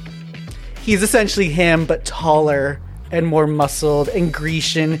 He's essentially him, but taller and more muscled and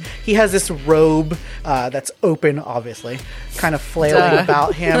Grecian. He has this robe that's open, obviously, kind of flailing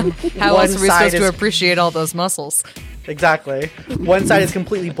about him. How else are we supposed to appreciate all those muscles? Exactly. One side is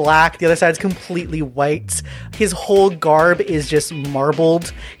completely black. The other side is completely white. His whole garb is just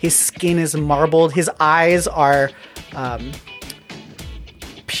marbled. His skin is marbled. His eyes are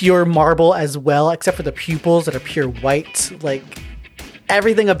pure marble as well, except for the pupils that are pure white. Like,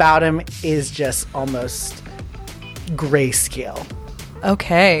 everything about him is just almost grayscale.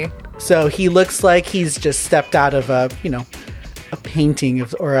 Okay. So he looks like he's just stepped out of a painting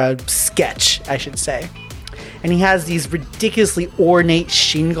or a sketch, I should say. And he has these ridiculously ornate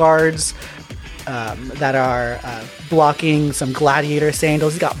shin guards that are blocking some gladiator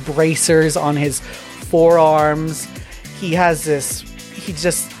sandals. He's got bracers on his forearms. He has this...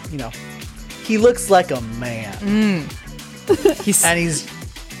 he looks like a man. He's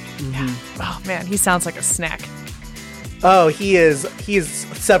Oh man, he sounds like a snack. Oh, he is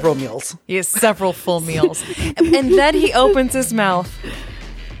several meals. He has several full meals. And then he opens his mouth.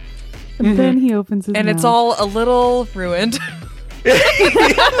 And then he opens his mouth. And it's all a little ruined.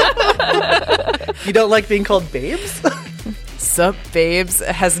 You don't like being called babes? Sup, babes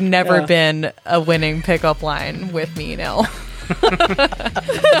has never been a winning pickup line with me, no.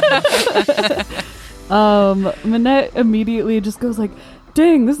 Manette immediately just goes like,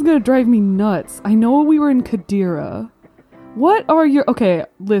 dang, this is gonna drive me nuts. I know we were in Qadira. What are your... Okay,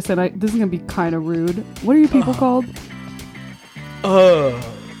 listen, this is gonna be kind of rude. What are your people called?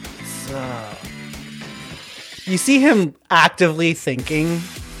 You see him actively thinking.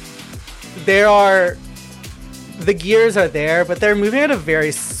 The gears are there, but they're moving at a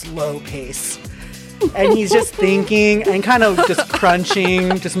very slow pace. And he's just thinking and kind of just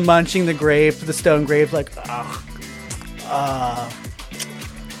crunching, just munching the stone grapes, like,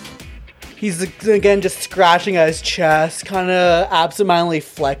 He's again just scratching at his chest, kind of absentmindedly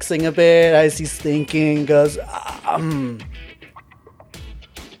flexing a bit as he's thinking. Goes, I'm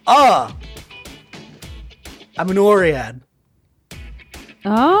an Oread.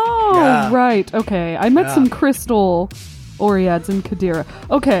 Oh, Yeah. right. Okay. I met some crystal Oreads in Qadira.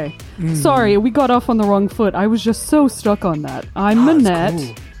 Okay. Sorry, we got off on the wrong foot. I was just so stuck on that. I'm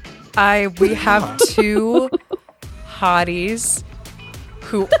Manette. Cool. We have two hotties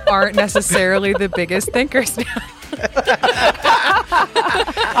who aren't necessarily the biggest thinkers now.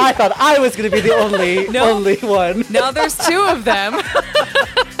 I thought I was going to be the only one. Now there's two of them.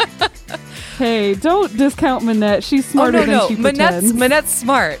 Hey, don't discount Manette. She's smarter than she pretends. Manette's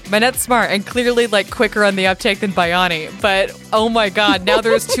smart. Manette's smart and clearly like quicker on the uptake than Bayani. But oh my god, now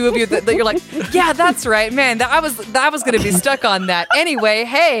there's two of you that you're like, yeah, that's right, man. I was going to be stuck on that anyway.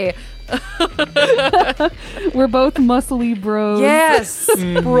 Hey. We're both muscly bros. Yes,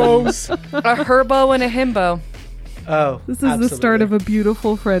 Bros. a herbo and a himbo. Oh, This is the start of a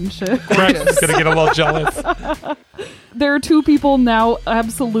beautiful friendship. Braxis is going to get a little jealous. There are two people now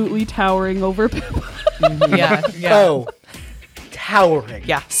absolutely towering over Pippa. Yeah. Oh, towering.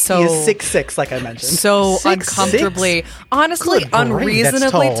 Yeah, so he is 6'6", like I mentioned. So 6'6"? uncomfortably, honestly, Good grief,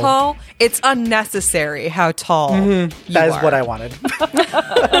 unreasonably that's tall. It's unnecessary how tall you That is are. what I wanted.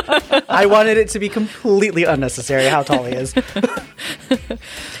 I wanted it to be completely unnecessary how tall he is.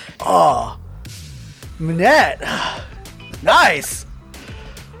 Oh, Manette, nice.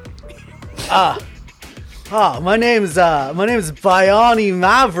 My name's Biani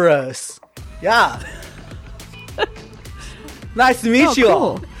Mavros. Yeah. Nice to meet you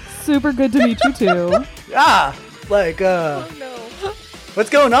all. Super good to meet you too. Yeah, like what's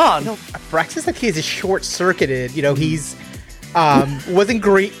going on? Braxis, like he's short-circuited. He's wasn't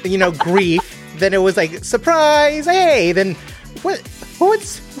grief. Then it was like surprise. Hey, then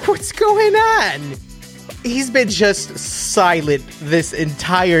what's going on? He's been just silent this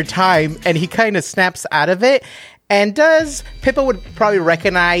entire time, and he kind of snaps out of it. And Pippa would probably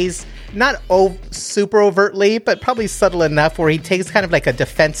recognize, not super overtly, but probably subtle enough where he takes kind of like a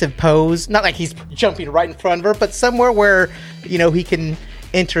defensive pose. Not like he's jumping right in front of her, but somewhere where, he can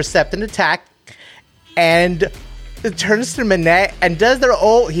intercept an attack. And turns to Manette and does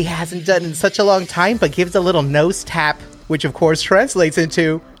he hasn't done in such a long time, but gives a little nose tap, which of course translates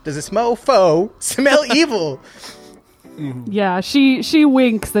into, does this mofo smell evil? Yeah, she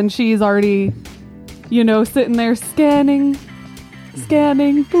winks and she's already, sitting there scanning,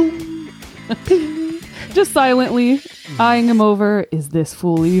 boom, just silently eyeing him over. Is this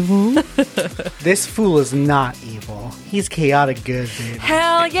fool evil? This fool is not evil. He's chaotic good, baby.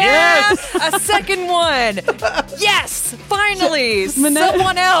 Hell yeah! A second one! Yes! Finally!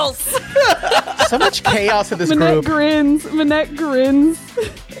 Someone else! So much chaos in this Manette group. Manette grins.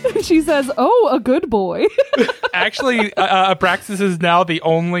 She says, "Oh, a good boy." Actually, Abraxas is now the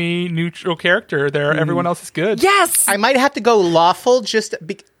only neutral character there. Everyone else is good. Yes! I might have to go lawful just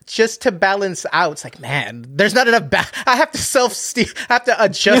to balance out. It's like, man, there's not enough. I have to I have to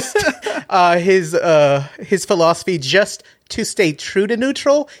adjust his philosophy just to stay true to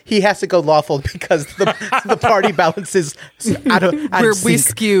neutral. He has to go lawful because the party balances out of We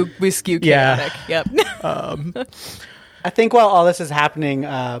sync. skew chaotic. Yep. I think while all this is happening,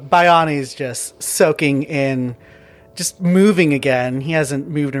 Biani's just soaking in, just moving again. He hasn't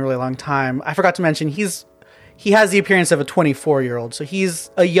moved in a really long time. I forgot to mention he has the appearance of a 24-year-old, so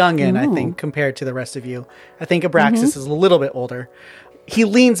he's a youngin', I think, compared to the rest of you. I think Abraxas is a little bit older. He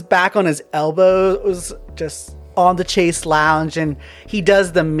leans back on his elbows, just on the Chase Lounge, and he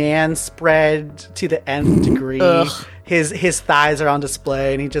does the man spread to the nth degree. His thighs are on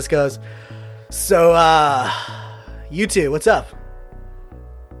display, and he just goes, "So, you two, what's up?"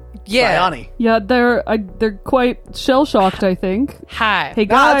 Yeah. Biani. Yeah, they're quite shell shocked. I think. Hi. Hey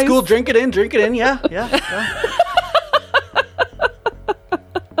Nah, guys, it's cool. Drink it in. Yeah.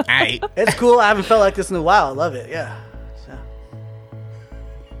 It's cool. I haven't felt like this in a while. I love it. Yeah. So.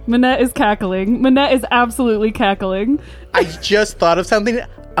 Manette is cackling. Manette is absolutely cackling. I just thought of something.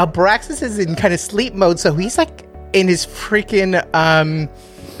 Abraxas is in kind of sleep mode, so he's like in his freaking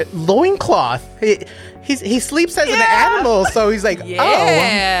loincloth. He sleeps as an animal, so he's like,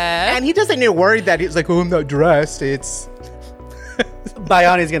 and he doesn't even worry that he's like, I'm not dressed. It's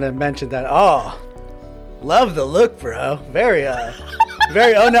Biani's gonna mention that. Oh, love the look, bro. Very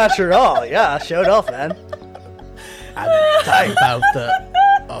au natural. Yeah, show it off, man. I'm talking about the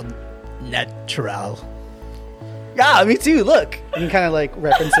natural. Yeah, me too. Look, and he kind of like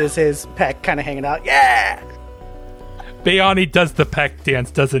references his pec kind of hanging out. Yeah. Biani does the peck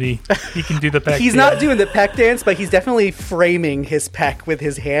dance, doesn't he? He can do the peck He's dance. not doing the pec dance, but he's definitely framing his pec with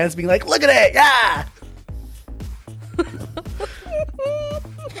his hands, being like, "Look at it, yeah."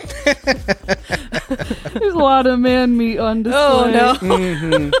 There's a lot of man meat on display. Oh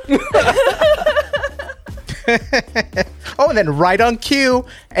no. Oh, and then right on cue,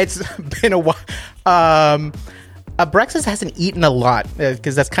 it's been a while. Abraxas hasn't eaten a lot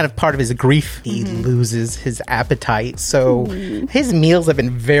because that's kind of part of his grief. He loses his appetite. So his meals have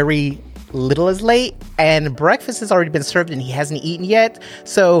been very little as late, and breakfast has already been served and he hasn't eaten yet.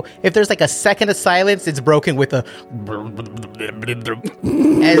 So if there's like a second of silence, it's broken with a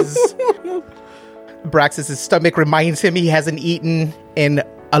as Abraxas' stomach reminds him he hasn't eaten in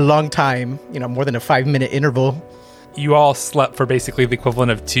a long time, more than a 5-minute interval. You all slept for basically the equivalent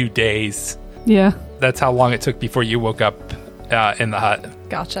of 2 days. Yeah. That's how long it took before you woke up in the hut.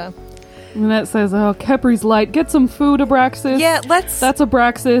 Gotcha. Manette says, "Oh, Kepri's light. Get some food, Abraxas." Yeah, let's That's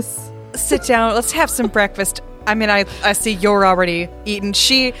Abraxas. sit down. Let's have some breakfast. I mean, I see you're already eaten.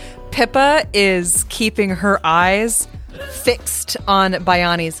 Pippa is keeping her eyes fixed on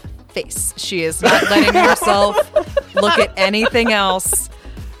Bayani's face. She is not letting herself look at anything else.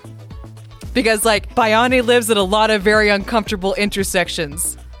 Because, like, Bayani lives at a lot of very uncomfortable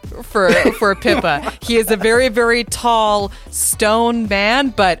intersections for Pippa. He is a very, very tall stone man,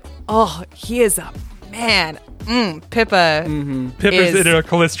 but, he is a man. Pippa. Pippa's inner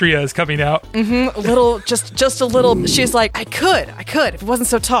Calistria is coming out. Just a little. She's like, I could if it wasn't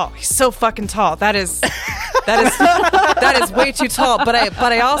so tall. He's so fucking tall. That is way too tall. But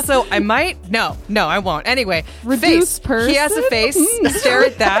I might. No, I won't. Anyway, Reduce face. person? He has a face. Stare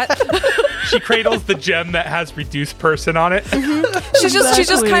at that. She cradles the gem that has reduced person on it. She's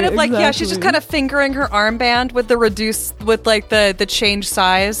just kind of like, Exactly. she's just kind of fingering her armband with the change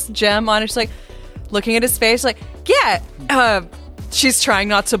size gem on it. She's like, looking at his face, like, she's trying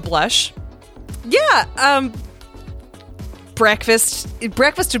not to blush. Breakfast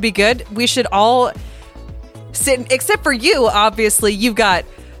would be good. We should all sit, except for you, obviously. You've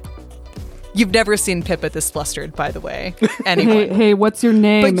never seen Pippa this flustered, by the way. Anyone. Hey, what's your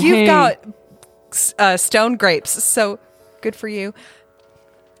name? But you've got stone grapes, so good for you.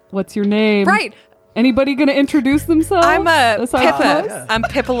 What's your name? Right. Anybody gonna introduce themselves? I'm Aside from Pippa. us? I'm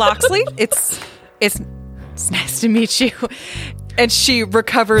Pippa Loxley. It's nice to meet you. And she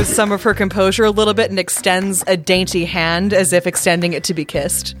recovers some of her composure a little bit and extends a dainty hand as if extending it to be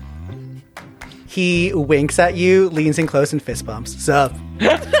kissed. He winks at you, leans in close, and fist bumps. Sup?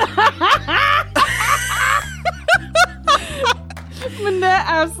 Minette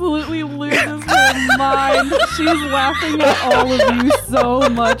absolutely loses her mind. She's laughing at all of you so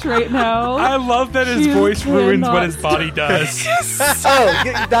much right now. I love that his She voice ruins what cannot his body does.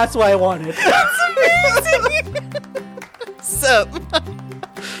 That's what I wanted. Sup?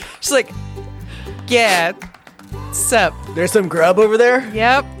 She's like, yeah, sup? There's some grub over there.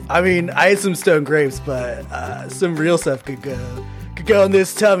 Yep. I mean, I ate some stone grapes, but some real stuff could go on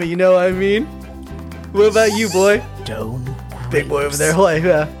this tummy. You know what I mean? What about you, boy? Stone Big boy over there. What?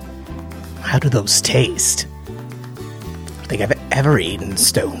 How do those taste? I don't think I've ever eaten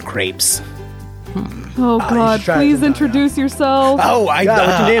stone grapes. Oh God! trying Please to- introduce yourself. Oh, I Yeah,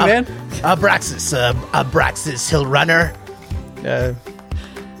 what's your name, man? Abraxas. Abraxas Hill Runner.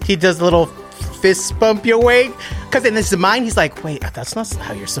 He does a little fist bump your way. Because in his mind, he's like, wait, that's not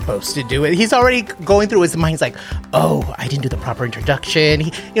how you're supposed to do it. He's already going through his mind. He's like, oh, I didn't do the proper introduction.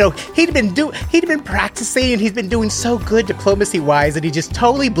 He'd been practicing, and he's been doing so good diplomacy-wise, and he just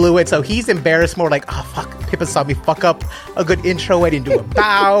totally blew it. So he's embarrassed more like, oh, fuck, Pippa saw me fuck up a good intro. I didn't do a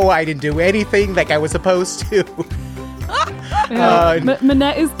bow. I didn't do anything like I was supposed to.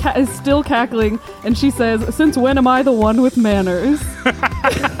 Minette is still cackling, and she says, "Since when am I the one with manners?"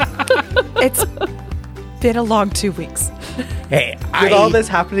 It's been a long 2 weeks. Hey, With all this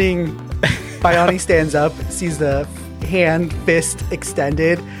happening, Bayani stands up, sees the hand fist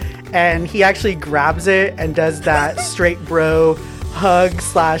extended, and he actually grabs it and does that straight bro hug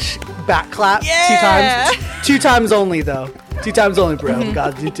 / back clap 2 times. 2 times only, though. 2 times only, bro.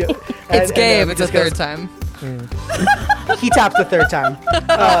 God, do two. It's Gabe. he It's a just goes- third time. He taps the 3rd time.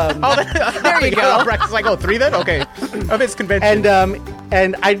 there you go. Abraxas like, 3 then? Okay. Of his convention.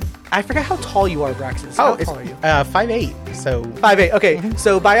 And I forget how tall you are, Braxis. How tall are you? 5'8". So 5'8". Okay,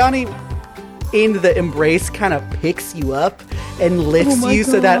 so Bayani in the embrace kind of picks you up and lifts my you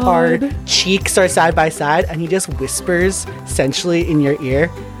so that our God. cheeks are side by side, and he just whispers essentially in your ear,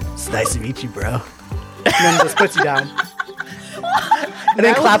 "It's nice to meet you, bro." And then just puts you down. And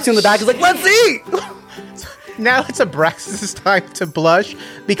then claps you on the back. He's like, "Let's eat!" now it's Abraxas' time to blush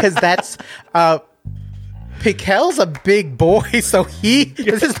because that's Pikel's a big boy, so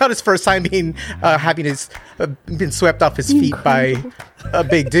this is not his first time being having his been swept off his feet by a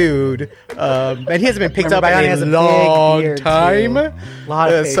big dude, and he hasn't been picked Remember, up Bayani in has a a big long beard, time. too.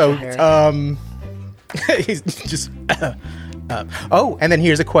 Lot of facial hair. He's just. And then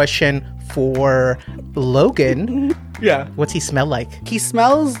here's a question for Logan. Yeah. What's he smell like? He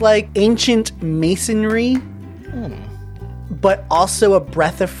smells like ancient masonry, but also a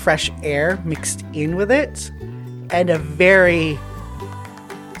breath of fresh air mixed in with it, and a very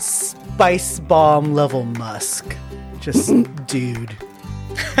spice bomb level musk. Just dude.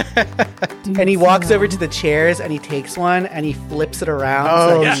 And he walks over to the chairs and he takes one and he flips it around.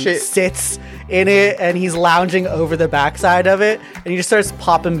 Oh, so he shit. sits in it and he's lounging over the backside of it, and he just starts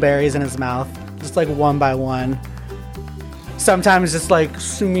popping berries in his mouth, just like one by one. Sometimes just like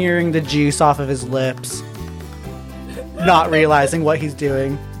smearing the juice off of his lips, not realizing what he's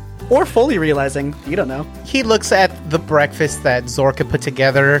doing, or fully realizing. You don't know. He looks at the breakfast that Zorka put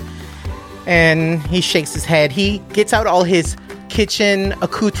together, And he shakes his head. He gets out all his kitchen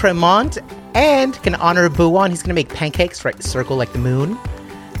accoutrement and can honor Buon. He's going to make pancakes, right? Circle like the moon.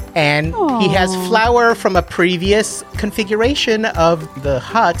 And he has flour from a previous configuration of the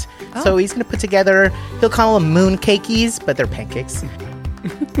hut. So he's going to put together, he'll call them moon cakeys, but they're pancakes.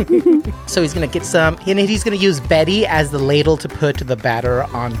 So he's going to get some, and he's going to use Betty as the ladle to put the batter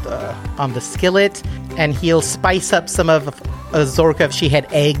on the skillet. And he'll spice up some of Zorka if she had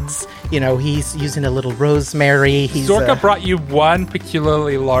eggs. You know, he's using a little rosemary. Zorka brought you one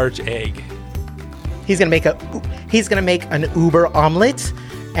particularly large egg. He's gonna make an Uber omelet,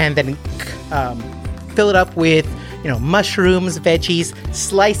 and then fill it up with mushrooms, veggies,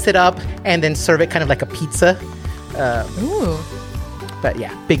 slice it up, and then serve it kind of like a pizza. Ooh. But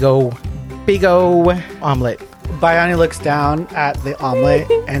yeah, big o omelet. Bayani looks down at the omelet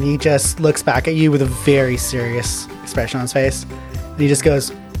and he just looks back at you with a very serious expression on his face. And he just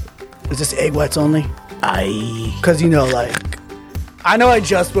goes, "Is this egg whites only?" Because I know I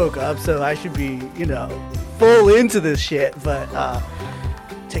just woke up, so I should be, full into this shit, but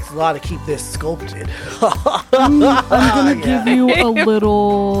it takes a lot to keep this sculpted. I'm gonna give you a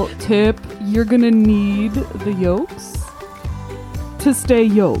little tip. You're gonna need the yolks to stay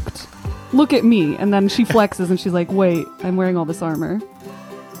yoked. Look at me. And then she flexes and she's like, wait, I'm wearing all this armor.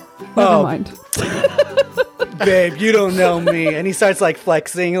 Never mind. Babe, you don't know me. And he starts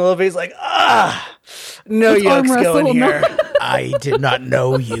flexing a little bit. He's like, no yolks going here. I did not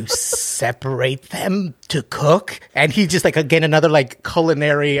know you separate them to cook. And he just again another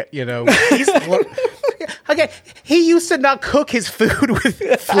culinary, again, he used to not cook his food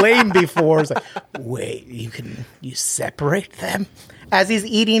with flame before. It's wait, you separate them? As he's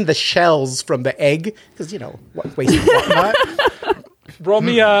eating the shells from the egg, because what waste of whatnot. Roll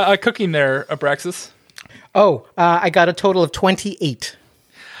me a cooking there, Abraxas. Oh, I got a total of 28.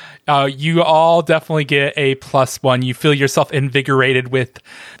 You all definitely get a +1. You feel yourself invigorated with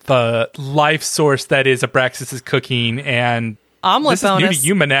the life source that is Abraxas' cooking, and omelet this bonus. is new to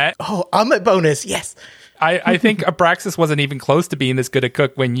you, Manette. Oh, omelet bonus, yes. I think Abraxas wasn't even close to being this good a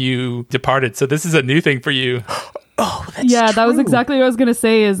cook when you departed, so this is a new thing for you. Oh, that's true. That was exactly what I was going to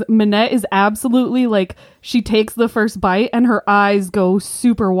say is Manette is absolutely she takes the first bite and her eyes go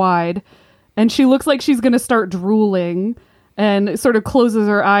super wide and she looks like she's going to start drooling and sort of closes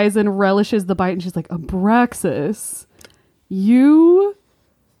her eyes and relishes the bite and she's like, Abraxas,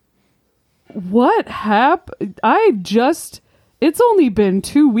 what happened? It's only been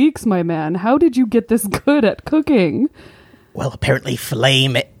 2 weeks, my man. How did you get this good at cooking? Well, apparently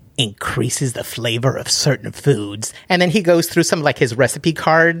flame increases the flavor of certain foods. And then he goes through some his recipe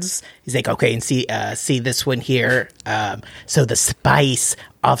cards. He's like, okay, and see this one here. So the spice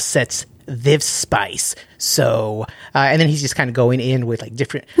offsets this spice. So, and then he's just kind of going in with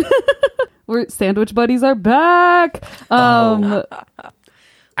different. We're sandwich buddies are back. I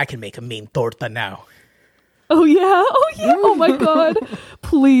can make a mean torta now. Oh yeah. Oh my God.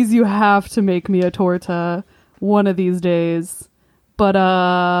 Please, you have to make me a torta one of these days. But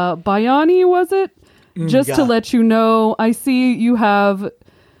Bayani, was it? Just to let you know, I see you have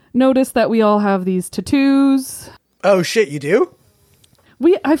noticed that we all have these tattoos. Oh shit, you do?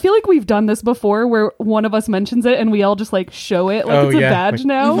 I feel like we've done this before where one of us mentions it and we all just show it it's a badge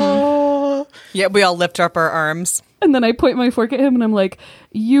now. Yeah, we all lift up our arms. And then I point my fork at him and I'm like,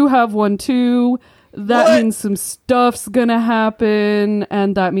 you have one too. That means some stuff's gonna happen,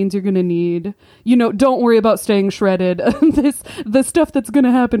 and that means you're gonna need, don't worry about staying shredded. The stuff that's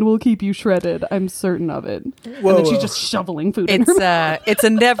gonna happen will keep you shredded. I'm certain of it. Whoa, and then she's just shoveling food in her mouth. It's a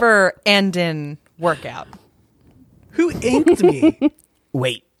never-ending workout. Who inked me?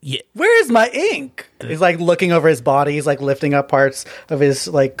 Wait, yeah. Where's my ink? He's looking over his body. He's lifting up parts of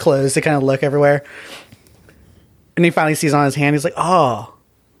his clothes to kind of look everywhere. And he finally sees on his hand. He's like, oh,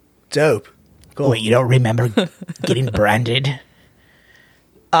 dope. Cool. Wait, you don't remember getting branded?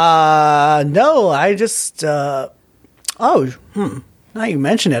 No, I just, now you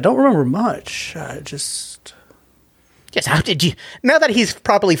mention it, I don't remember much. Yes, how did you, now that he's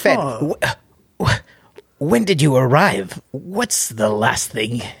properly fed, when did you arrive? What's the last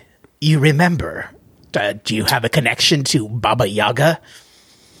thing you remember? Do you have a connection to Baba Yaga?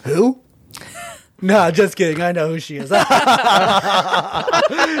 Who? No, just kidding. I know who she is. Everyone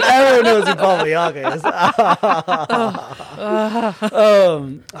knows who Baba Yaga is. I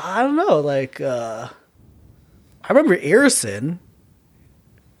don't know. I remember Irison.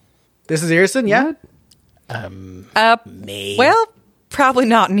 This is Irison, yeah? Maybe. Well, probably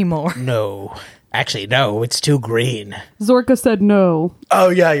not anymore. No. Actually, no. It's too green. Zorka said no. Oh,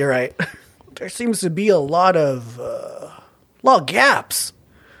 yeah, you're right. There seems to be a lot of gaps.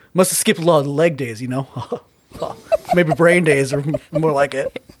 Must have skipped a lot of the leg days, you know? Maybe brain days are more like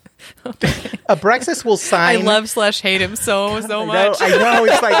it. Abraxas will sign. I love / hate him so much. I know.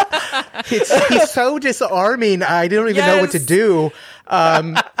 It's like he's so disarming. I don't even know what to do.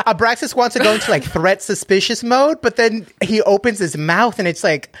 Abraxas wants to go into like threat suspicious mode, but then he opens his mouth and it's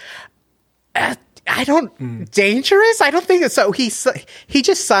like, dangerous? I don't think so. He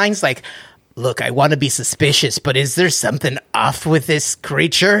just signs like, look, I want to be suspicious, but is there something off with this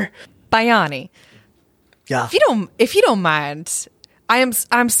creature? Bayani, Yeah. if you don't mind,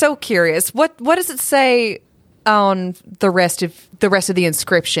 I'm so curious. What does it say on the rest of the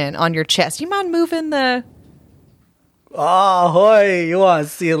inscription on your chest? You mind moving the? Oh, hoy, you want to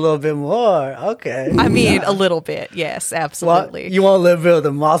see a little bit more? Okay. I mean, a little bit. Yes, absolutely. You want a little bit of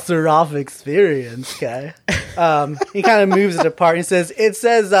the Monster Off experience, okay? He kind of moves it apart and says,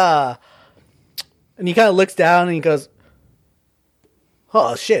 and he kind of looks down and he goes,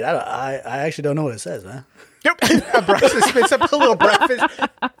 oh, shit, I actually don't know what it says, man. Yep. Abraxas spits up a little breakfast.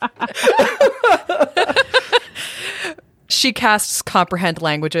 She casts comprehend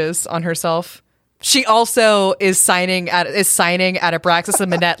languages on herself. She also is signing at Abraxas and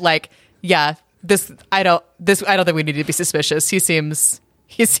Minette like, yeah, I don't think we need to be suspicious. He seems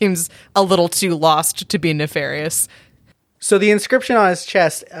a little too lost to be nefarious. So the inscription on his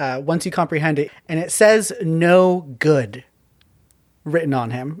chest, once you comprehend it, and it says no good written on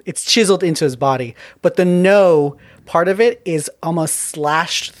him. It's chiseled into his body, but the no part of it is almost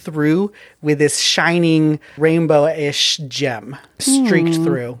slashed through with this shining rainbow-ish gem streaked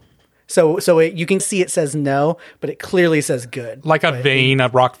through. So you can see it says no, but it clearly says good. Like a vein, a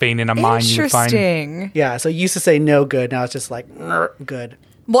rock vein in a mine you would find. Interesting. Yeah, so it used to say no good, now it's just like good.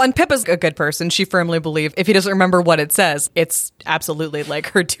 Well, and Pippa's a good person. She firmly believes if he doesn't remember what it says, it's absolutely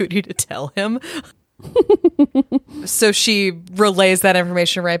like her duty to tell him. So she relays that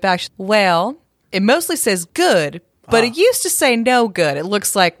information right back. Well, it mostly says good, but it used to say no good. It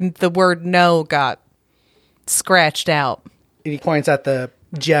looks like the word no got scratched out. And he points at the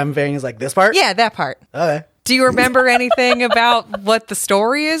gem vein. He's like, this part? Yeah, that part. Okay. Do you remember anything about what the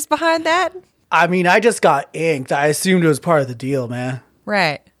story is behind that? I mean, I just got inked. I assumed it was part of the deal, man.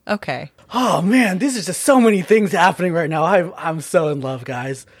 Right. Okay. Oh, man, this is just so many things happening right now. I'm so in love,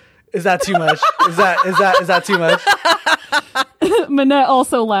 guys. Is that too much? Is that too much? Minette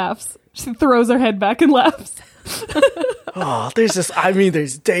also laughs. She throws her head back and laughs. Oh,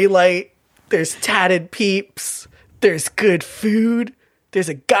 there's daylight. There's tatted peeps. There's good food. There's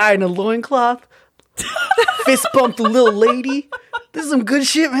a guy in a loincloth. Fist bumped a little lady. This is some good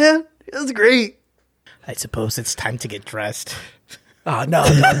shit, man. It was great. I suppose it's time to get dressed. Oh, no,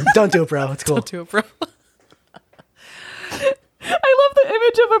 don't do it, bro. It's cool. Don't do it, bro. I love the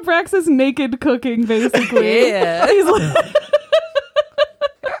image of Abraxas naked cooking, basically. Yeah. He's like,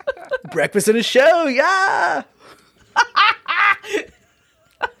 Breakfast in a show, yeah.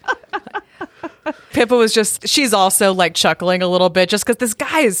 Pippa she's also like chuckling a little bit just because this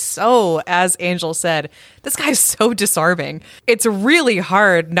guy is so, as Angel said, this guy is so disarming. It's really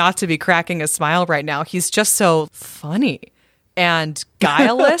hard not to be cracking a smile right now. He's just so funny and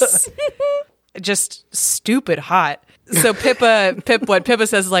guileless, just stupid hot. So what Pippa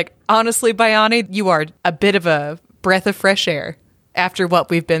says is like, honestly, Bayani, you are a bit of a breath of fresh air after what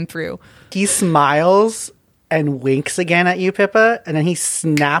we've been through. He smiles and winks again at you, Pippa, and then he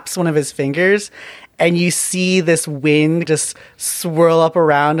snaps one of his fingers, and you see this wind just swirl up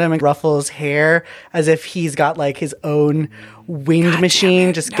around him and ruffle his hair as if he's got like his own wind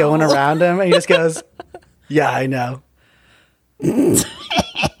machine just going around him, and he just goes, yeah, I know.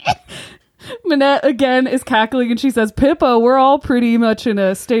 Minette again is cackling and she says, Pippa, we're all pretty much in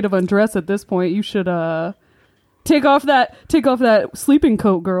a state of undress at this point. You should take off that sleeping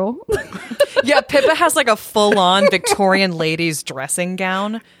coat, girl. Yeah, Pippa has like a full-on Victorian lady's dressing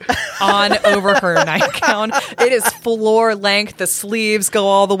gown on over her nightgown. It is floor length. The sleeves go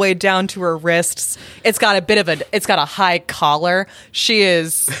all the way down to her wrists. It's got a high collar. She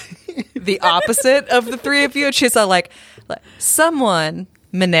is the opposite of the three of you. She's like someone,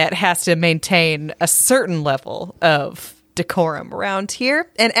 Minette, has to maintain a certain level of decorum around here.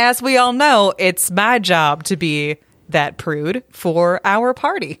 And as we all know, it's my job to be that prude for our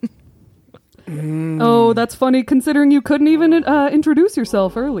party. Oh, that's funny considering you couldn't even introduce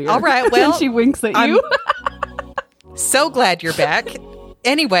yourself earlier. All right, well, and she winks at you. So glad you're back.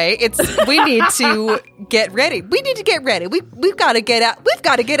 Anyway, we need to get ready. We need to get ready. We've got to get out. We've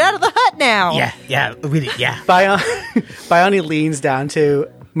got to get out of the hut now. Yeah. Bayani leans down to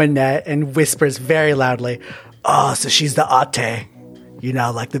Minette and whispers very loudly, oh, so she's the Ate. You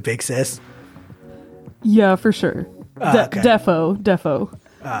know, like the big sis. Yeah, for sure. Okay. Defo.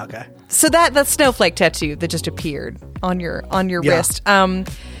 Oh, okay. So that snowflake tattoo that just appeared on your wrist. Do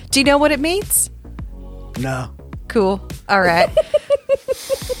you know what it means? No. Cool. All right.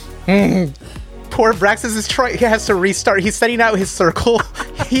 Poor Braxis is trying. He has to restart. He's setting out his circle.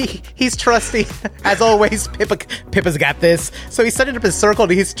 He's trusty as always. Pippa's got this. So he's setting up his circle.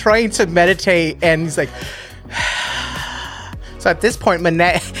 And he's trying to meditate, and he's like. So at this point,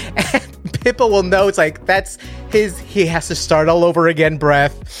 Manette and Pippa will know it's like that's his. He has to start all over again.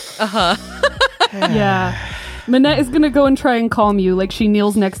 Breath. Yeah. Manette is going to go and try and calm you. Like she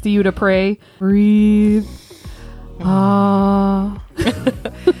kneels next to you to pray. Breathe.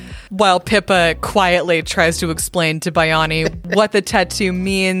 While Pippa quietly tries to explain to Bayani what the tattoo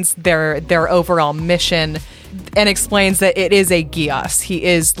means, their overall mission, and explains that it is a Gios. He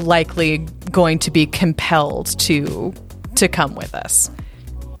is likely going to be compelled to come with us.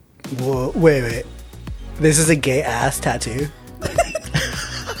 Whoa, wait. This is a gay ass tattoo.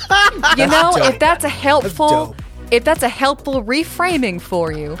 You know, dope. if that's a helpful Reframing reframing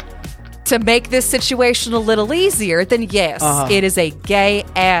for you to make this situation a little easier, then yes, it is a gay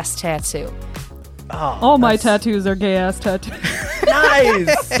ass tattoo. All my tattoos are gay ass tattoos.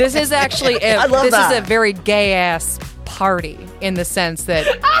 Nice. This is actually I love this that. is a very gay ass party in the sense that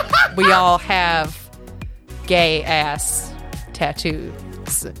we all have gay ass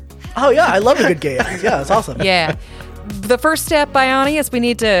tattoos. Oh yeah, I love a good gay ass. Yeah, it's awesome. Yeah. The first step, Bayani, is we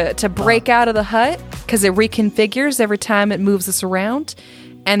need to break out of the hut because it reconfigures every time it moves us around.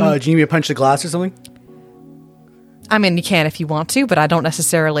 And Do you need me to punch the glass or something? I mean, you can if you want to, but I don't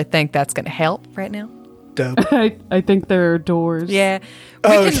necessarily think that's going to help right now. Dope. I think there are doors. Yeah,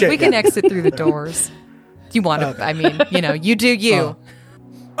 we can exit through the doors. You want to? Okay. I mean, you do you.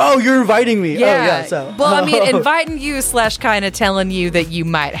 Oh, you're inviting me. Yeah. Oh, yeah. So. Well, I mean, inviting you / kind of telling you that you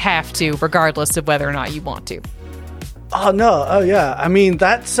might have to, regardless of whether or not you want to. Oh no. Oh yeah. I mean,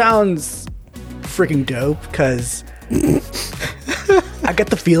 that sounds freaking dope because I get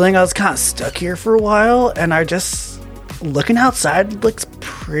the feeling I was kind of stuck here for a while, and I just looking outside looks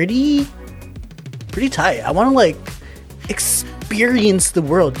pretty tight. I want to experience the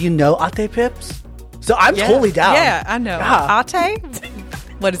world. Ate Pips? So I'm totally down. Yeah, I know. Yeah. Ate?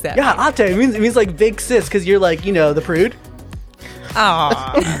 What is that? Yeah, Ate. It means like big sis because you're like the prude.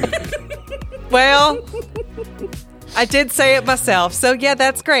 Aw. Well, I did say it myself, so yeah,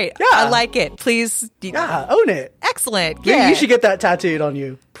 that's great. Yeah. I like it. Please. Yeah, own it. Excellent. Yeah. Yeah. You should get that tattooed on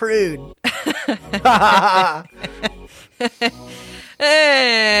you. Prude.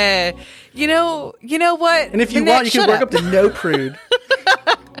 You know what? And if you Manette, want, you can work up to no prude.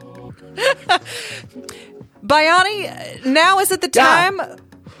 Bayani, now isn't the time.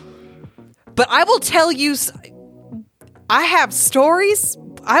 But I will tell you, I have stories.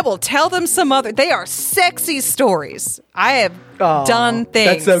 I will tell them some other. They are sexy stories. I have done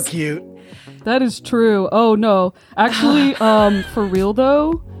things. That's so cute. That is true. Oh no. Actually, for real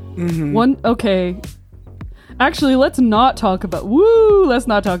though, okay. Actually, let's not talk about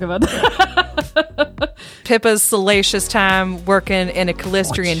that. Pippa's salacious time working in a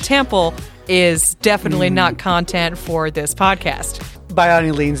Callistrian temple is definitely not content for this podcast.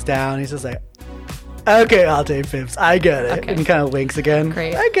 Bayani leans down. He's just like, okay, I'll take Pips. I get it. Okay. And he kind of winks again.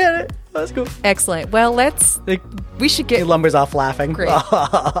 Great. I get it. That's cool. Excellent. Well, we should get He lumbers off laughing. Great.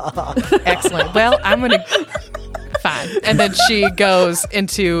 Excellent. Well, I'm gonna fine. And then she goes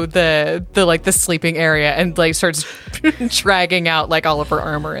into the sleeping area and starts dragging out all of her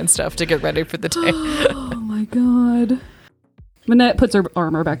armor and stuff to get ready for the day. Oh my god. Manette puts her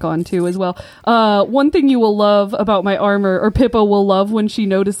armor back on too as well. One thing you will love about my armor, or Pippa will love when she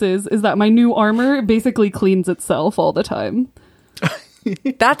notices, is that my new armor basically cleans itself all the time.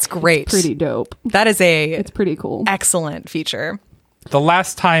 That's great. Pretty dope. That is It's pretty cool. Excellent feature. The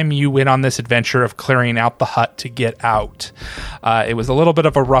last time you went on this adventure of clearing out the hut to get out, it was a little bit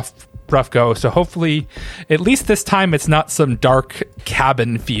of a rough go. So hopefully, at least this time, it's not some dark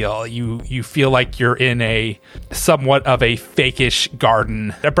cabin feel. You feel like you're in a somewhat of a fakish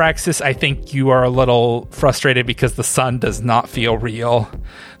garden. Abraxas, I think you are a little frustrated because the sun does not feel real.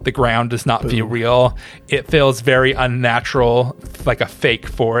 The ground does not feel real. It feels very unnatural, like a fake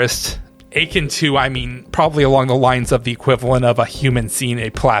forest. Akin to, I mean, probably along the lines of the equivalent of a human seeing a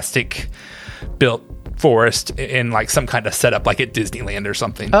plastic built forest in some kind of setup like at Disneyland or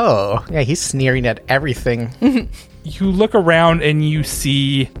something. Oh, yeah, he's sneering at everything. You look around and you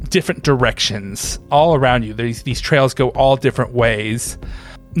see different directions all around you. These trails go all different ways.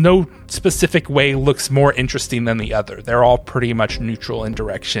 No specific way looks more interesting than the other. They're all pretty much neutral in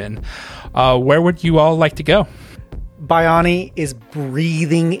direction. Where would you all like to go? Bayani is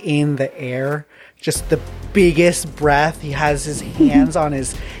breathing in the air just the biggest breath. He has his hands on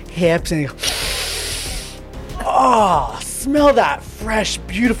his hips and smell that fresh,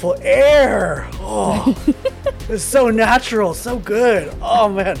 beautiful air. Oh, it's so natural, so good. Oh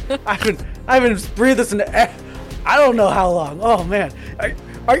man, I haven't breathed this in the air. I don't know how long. Oh man,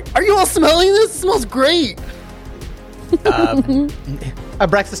 are you all smelling this? It smells great.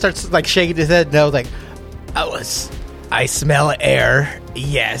 Abraxas starts like shaking his head. No, like I smell air.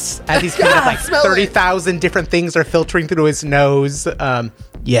 Yes, as he's feeling like 30,000 different things are filtering through his nose.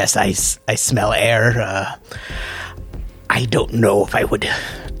 Yes, I smell air. I don't know if I would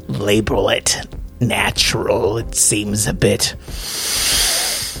label it natural. It seems a bit...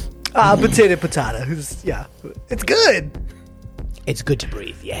 Potato. Yeah, it's good. It's good to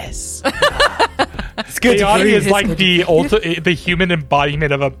breathe, yes. It's good to Bayani breathe. is like the human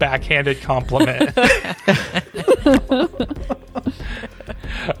embodiment of a backhanded compliment.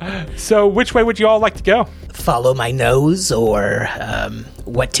 So which way would you all like to go? Follow my nose or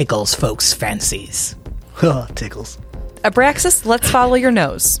what tickles folks' fancies? Tickles. Abraxas, let's follow your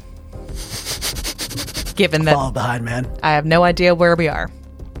nose. Given that Fall behind, man. I have no idea where we are.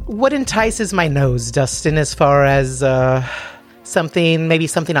 What entices my nose, Dustin, as far as maybe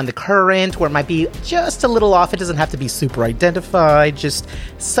something on the current where it might be just a little off? It doesn't have to be super identified, just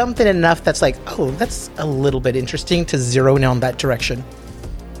something enough that's like, oh, that's a little bit interesting to zero in on that direction.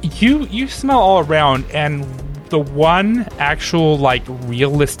 You smell all around, and the one actual like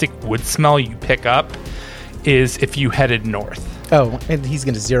realistic wood smell you pick up is if you headed north. Oh, and he's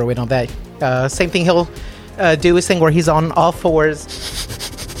going to zero in on that. Same thing he'll do his thing where he's on all fours,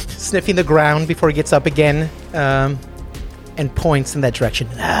 sniffing the ground before he gets up again, and points in that direction.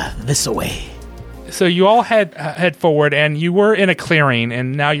 This way. So you all head forward, and you were in a clearing,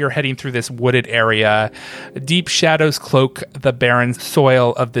 and now you're heading through this wooded area. Deep shadows cloak the barren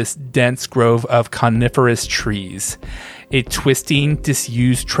soil of this dense grove of coniferous trees. A twisting,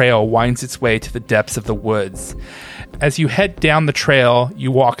 disused trail winds its way to the depths of the woods. As you head down the trail,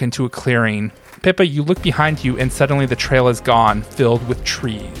 you walk into a clearing. Pippa, you look behind you, and suddenly the trail is gone, filled with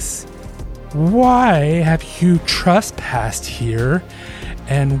trees. Why have you trespassed here?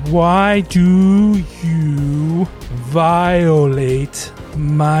 And why do you violate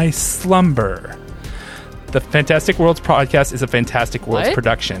my slumber? The Fantastic Worlds podcast is a Fantastic Worlds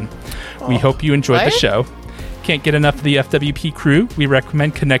production. We hope you enjoyed the show. Can't get enough of the FWP crew? We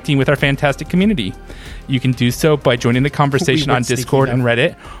recommend connecting with our fantastic community. You can do so by joining the conversation on Discord and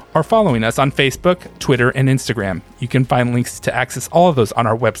Reddit, or following us on Facebook, Twitter, and Instagram. You can find links to access all of those on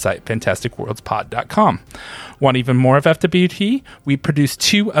our website, fantasticworldspod.com. Want even more of FWP? We produce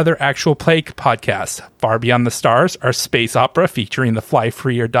 2 other actual play podcasts. Far Beyond the Stars, our space opera featuring the Fly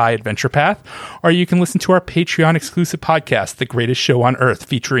Free or Die adventure path, or you can listen to our Patreon exclusive podcast, The Greatest Show on Earth,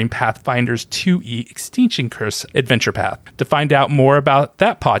 featuring Pathfinder's 2E Extinction Curse adventure path. To find out more about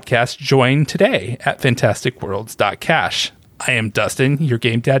that podcast, join today at fantasticworlds.cash. I am Dustin, your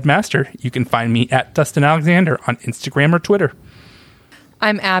Game Dad Master. You can find me at Dustin Alexander on Instagram or Twitter.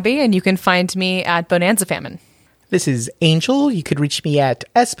 I'm Abby, and you can find me at Bonanza Famine. This is Angel. You could reach me at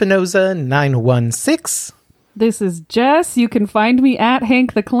Espinoza916. This is Jess. You can find me at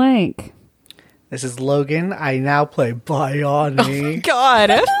Hank the Clank. This is Logan. I now play Bayani.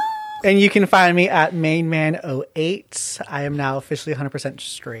 God. And you can find me at Mainman08. I am now officially 100%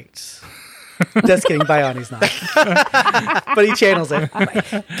 straight. Just kidding, Bayani's not. But he channels it.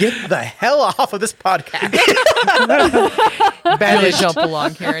 Get the hell off of this podcast. Really don't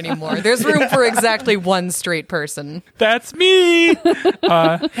belong here anymore. There's room for exactly one straight person. That's me!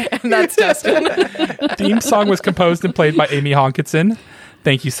 And that's Dustin. Theme song was composed and played by Amy Honkinson.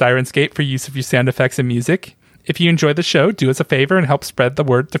 Thank you, Sirenscape, for use of your sound effects and music. If you enjoy the show, do us a favor and help spread the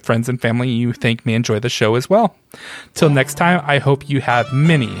word to friends and family you think may enjoy the show as well. Till next time, I hope you have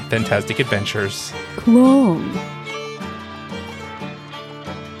many fantastic adventures. Clone.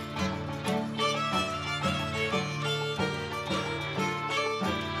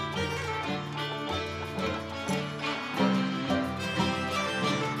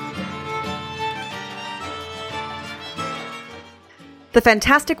 The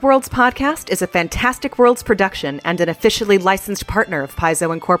Fantastic Worlds podcast is a Fantastic Worlds production and an officially licensed partner of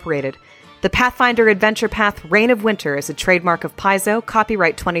Paizo Incorporated. The Pathfinder Adventure Path Reign of Winter is a trademark of Paizo,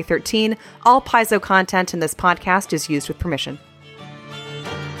 copyright 2013. All Paizo content in this podcast is used with permission.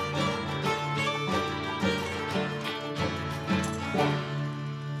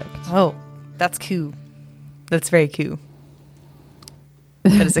 Oh, that's cool. That's very cool.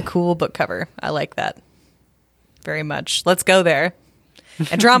 That is a cool book cover. I like that very much. Let's go there.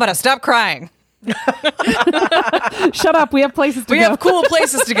 Andromeda, stop crying. Shut up. We have places to go. We have cool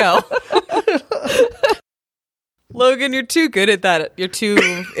places to go. Logan, you're too good at that.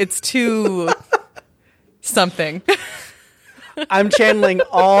 It's too something. I'm channeling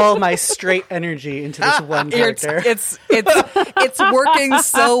all my straight energy into this one character. It's working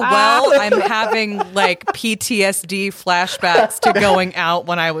so well. I'm having like PTSD flashbacks to going out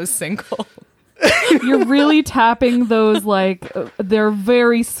when I was single. You're really tapping those they're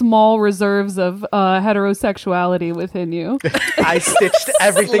very small reserves of heterosexuality within you. I stitched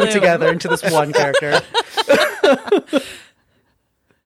everything together into this one character.